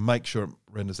device to make sure it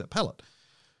renders that palette.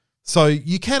 So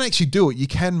you can actually do it. You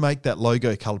can make that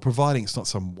logo color, providing it's not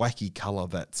some wacky color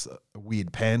that's a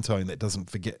weird Pantone that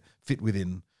doesn't fit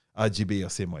within RGB or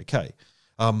CMYK.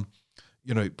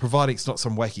 Providing it's not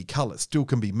some wacky color, it still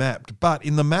can be mapped. But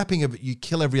in the mapping of it, you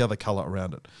kill every other color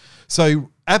around it. So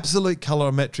absolute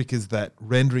colorimetric is that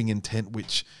rendering intent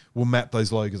which will map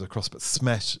those logos across but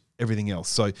smash everything else.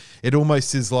 So it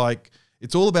almost is like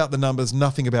it's all about the numbers,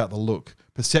 nothing about the look.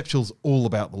 Perceptual's all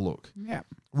about the look. Yeah.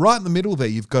 Right in the middle there,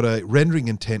 you've got a rendering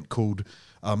intent called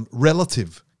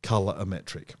relative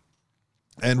colorimetric.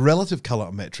 And relative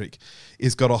colorimetric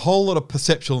is got a whole lot of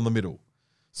perceptual in the middle.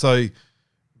 So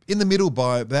in the middle,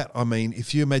 by that I mean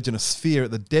if you imagine a sphere,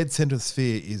 at the dead center of the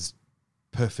sphere is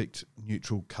perfect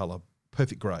neutral color,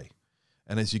 perfect grey.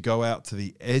 And as you go out to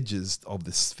the edges of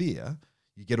the sphere,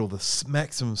 you get all the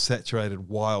maximum saturated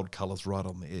wild colors right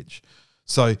on the edge.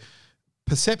 So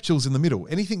perceptual's in the middle.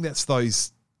 Anything that's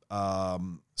those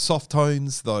soft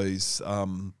tones, those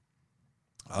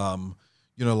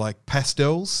like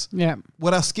pastels. Yeah.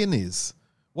 What our skin is.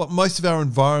 What most of our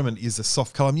environment is a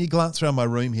soft colour. I mean, you glance around my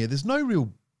room here, there's no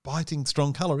real biting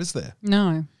strong colour, is there?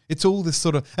 No. It's all this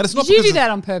sort of... And it's not Did you do that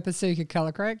on purpose so you could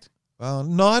colour correct?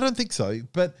 No, I don't think so.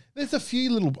 But there's a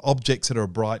few little objects that are a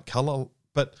bright colour,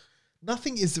 but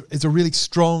nothing is a really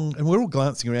strong... And we're all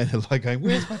glancing around here like going,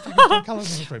 where's my fucking colour?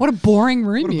 What a boring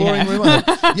room. What a boring room.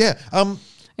 Yeah.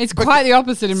 It's quite the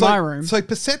opposite in my room. So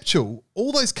perceptual,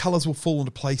 all those colours will fall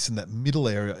into place in that middle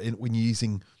area when you're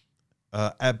using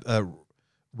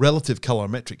relative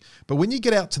colorimetric. But when you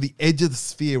get out to the edge of the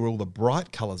sphere where all the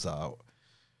bright colours are,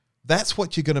 that's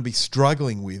what you're going to be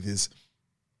struggling with is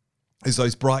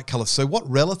those bright colours. So what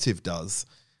relative does,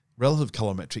 relative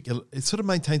colorimetric, it sort of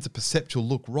maintains a perceptual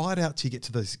look right out till you get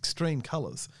to those extreme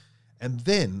colours. And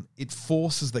then it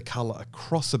forces the colour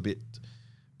across a bit.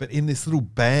 But in this little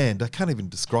band, I can't even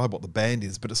describe what the band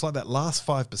is, but it's like that last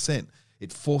 5%,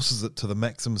 it forces it to the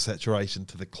maximum saturation,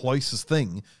 to the closest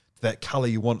thing to that colour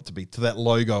you want it to be, to that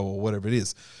logo or whatever it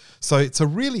is. So it's a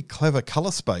really clever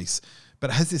colour space, but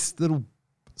it has this little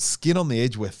skin on the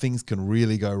edge where things can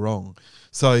really go wrong.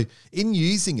 So in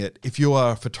using it, if you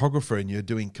are a photographer and you're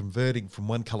doing converting from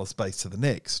one colour space to the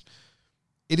next,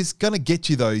 it is going to get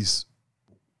you those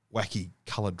wacky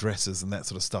coloured dresses and that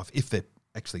sort of stuff if they're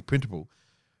actually printable.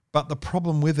 But the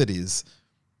problem with it is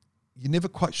you're never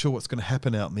quite sure what's going to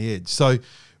happen out on the edge. So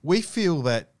we feel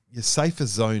that your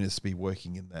safest zone is to be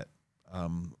working in that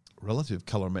relative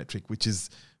colorimetric, which is,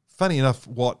 funny enough,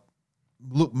 what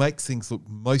makes things look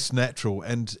most natural.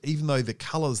 And even though the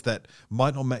colours that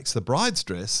might not match the bride's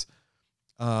dress,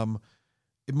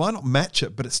 it might not match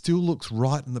it, but it still looks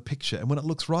right in the picture. And when it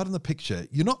looks right in the picture,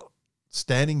 you're not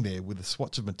standing there with a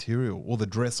swatch of material or the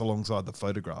dress alongside the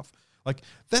photograph. Like,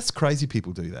 that's crazy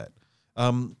people do that.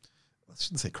 I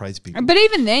shouldn't say crazy people. But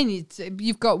even then,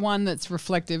 you've got one that's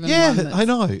reflective. And one that's... I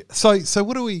know. So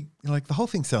what do we, like, the whole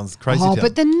thing sounds crazy.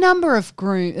 But the number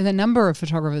of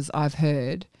photographers I've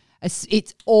heard,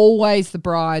 it's always the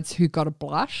brides who got a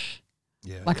blush.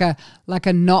 Yeah. Like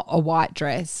a not a white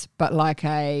dress, but like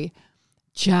a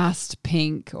just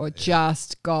pink or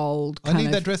just gold. I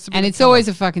need that dress to be and it's always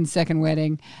a fucking second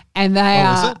wedding. And they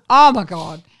are, oh my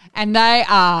God. And they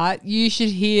are, you should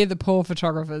hear the poor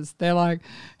photographers. They're like,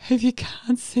 if you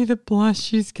can't see the blush,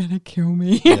 she's going to kill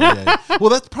me. Yeah. Well,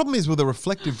 the problem is with a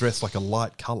reflective dress, like a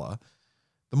light colour,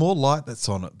 the more light that's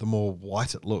on it, the more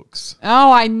white it looks.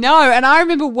 Oh, I know. And I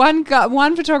remember one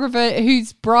photographer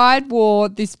whose bride wore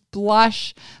this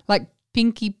blush, like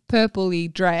pinky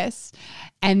purpley dress,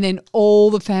 and then all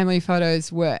the family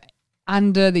photos were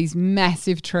under these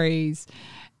massive trees.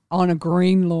 on a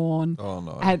green lawn. Oh,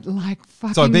 no. At like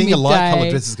fucking So being midday. a light coloured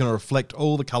dress is going to reflect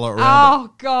all the colour around it.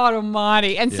 Oh, God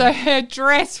almighty. And so her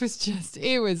dress was just,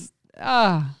 it was,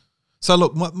 So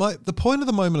look, the point of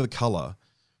the moment of the colour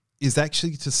is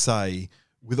actually to say,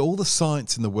 with all the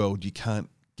science in the world, you can't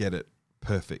get it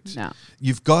perfect. No.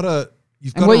 You've got to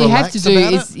and what you have to do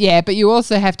about is, it. but you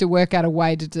also have to work out a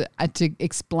way to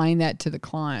explain that to the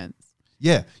clients.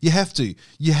 Yeah, you have to.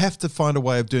 You have to find a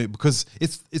way of doing it because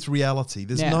it's reality.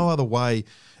 There's no other way.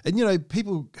 And, you know,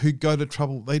 people who go to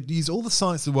trouble, they use all the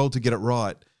science in the world to get it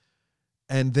right,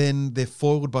 and then they're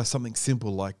foiled by something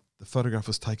simple like the photograph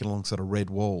was taken alongside a red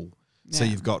wall. So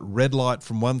you've got red light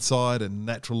from one side and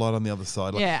natural light on the other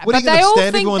side. Like, what are you going to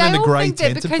stand everyone in a grey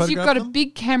tent and because you've got a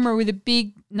big camera with a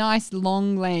big, nice,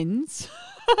 long lens,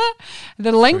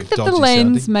 the length of the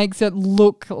lens makes it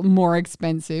look more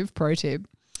expensive, pro tip,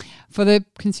 for the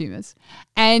consumers.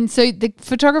 And so the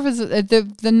photographers,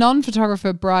 the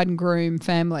non-photographer bride and groom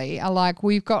family are like,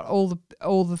 we've got all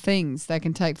the things. They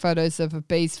can take photos of a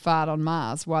bee's fart on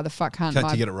Mars. Why the fuck can't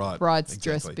my get it right? bride's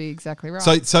dress be exactly right?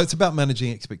 So it's about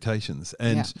managing expectations.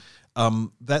 And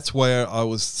that's where I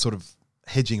was sort of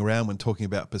hedging around when talking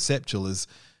about perceptual is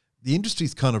the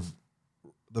industry's kind of,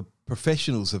 the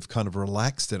professionals have kind of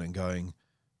relaxed it and going,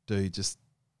 dude, just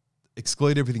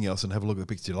exclude everything else and have a look at the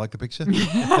picture. Do you like the picture?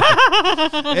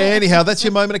 Anyhow, that's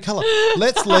your moment of colour.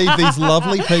 Let's leave these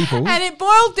lovely people. And it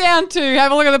boiled down to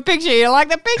have a look at the picture. You like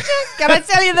the picture? Can I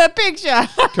sell you the picture?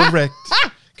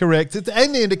 Correct. In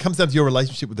the end, it comes down to your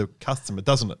relationship with the customer,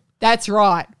 doesn't it? That's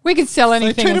right. We can sell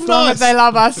anything treat as 'em long nice. as they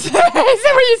love us. Is that what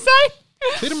you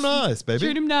say? Treat them nice, baby.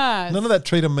 Treat them nice. None of that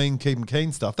treat them mean, keep them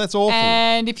keen stuff. That's awful.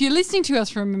 And if you're listening to us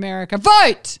from America,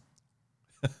 vote.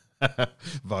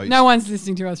 Vote. No one's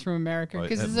listening to us from America Vote.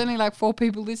 because there's only like 4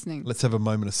 people listening. Let's have a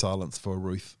moment of silence for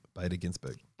Ruth Bader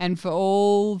Ginsburg. And for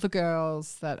all the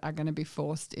girls that are going to be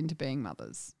forced into being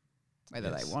mothers,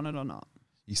 whether they want it or not.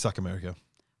 You suck, America.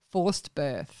 Forced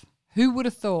birth. Who would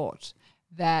have thought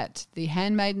that The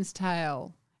Handmaid's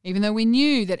Tale, even though we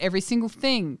knew that every single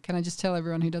thing, can I just tell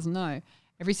everyone who doesn't know,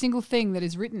 every single thing that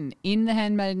is written in The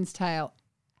Handmaid's Tale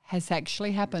has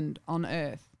actually happened on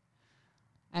Earth.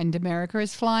 And America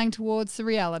is flying towards the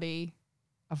reality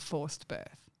of forced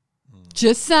birth.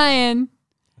 Just saying.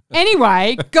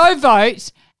 Anyway, go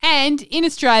vote. And in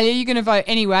Australia, you're going to vote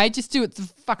anyway. Just do it the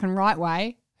fucking right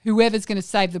way. Whoever's going to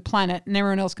save the planet and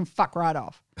everyone else can fuck right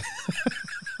off.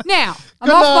 Now, I'm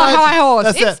Good off night. my high horse.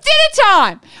 That's It's it. dinner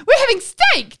time. We're having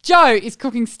steak. Joe is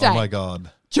cooking steak. Oh, my God.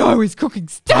 Joe is cooking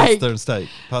steak. Pasta and steak.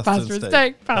 Pasta and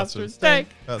steak. Pasta and steak.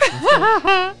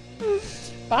 Pasta and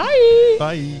steak. Bye.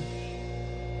 Bye.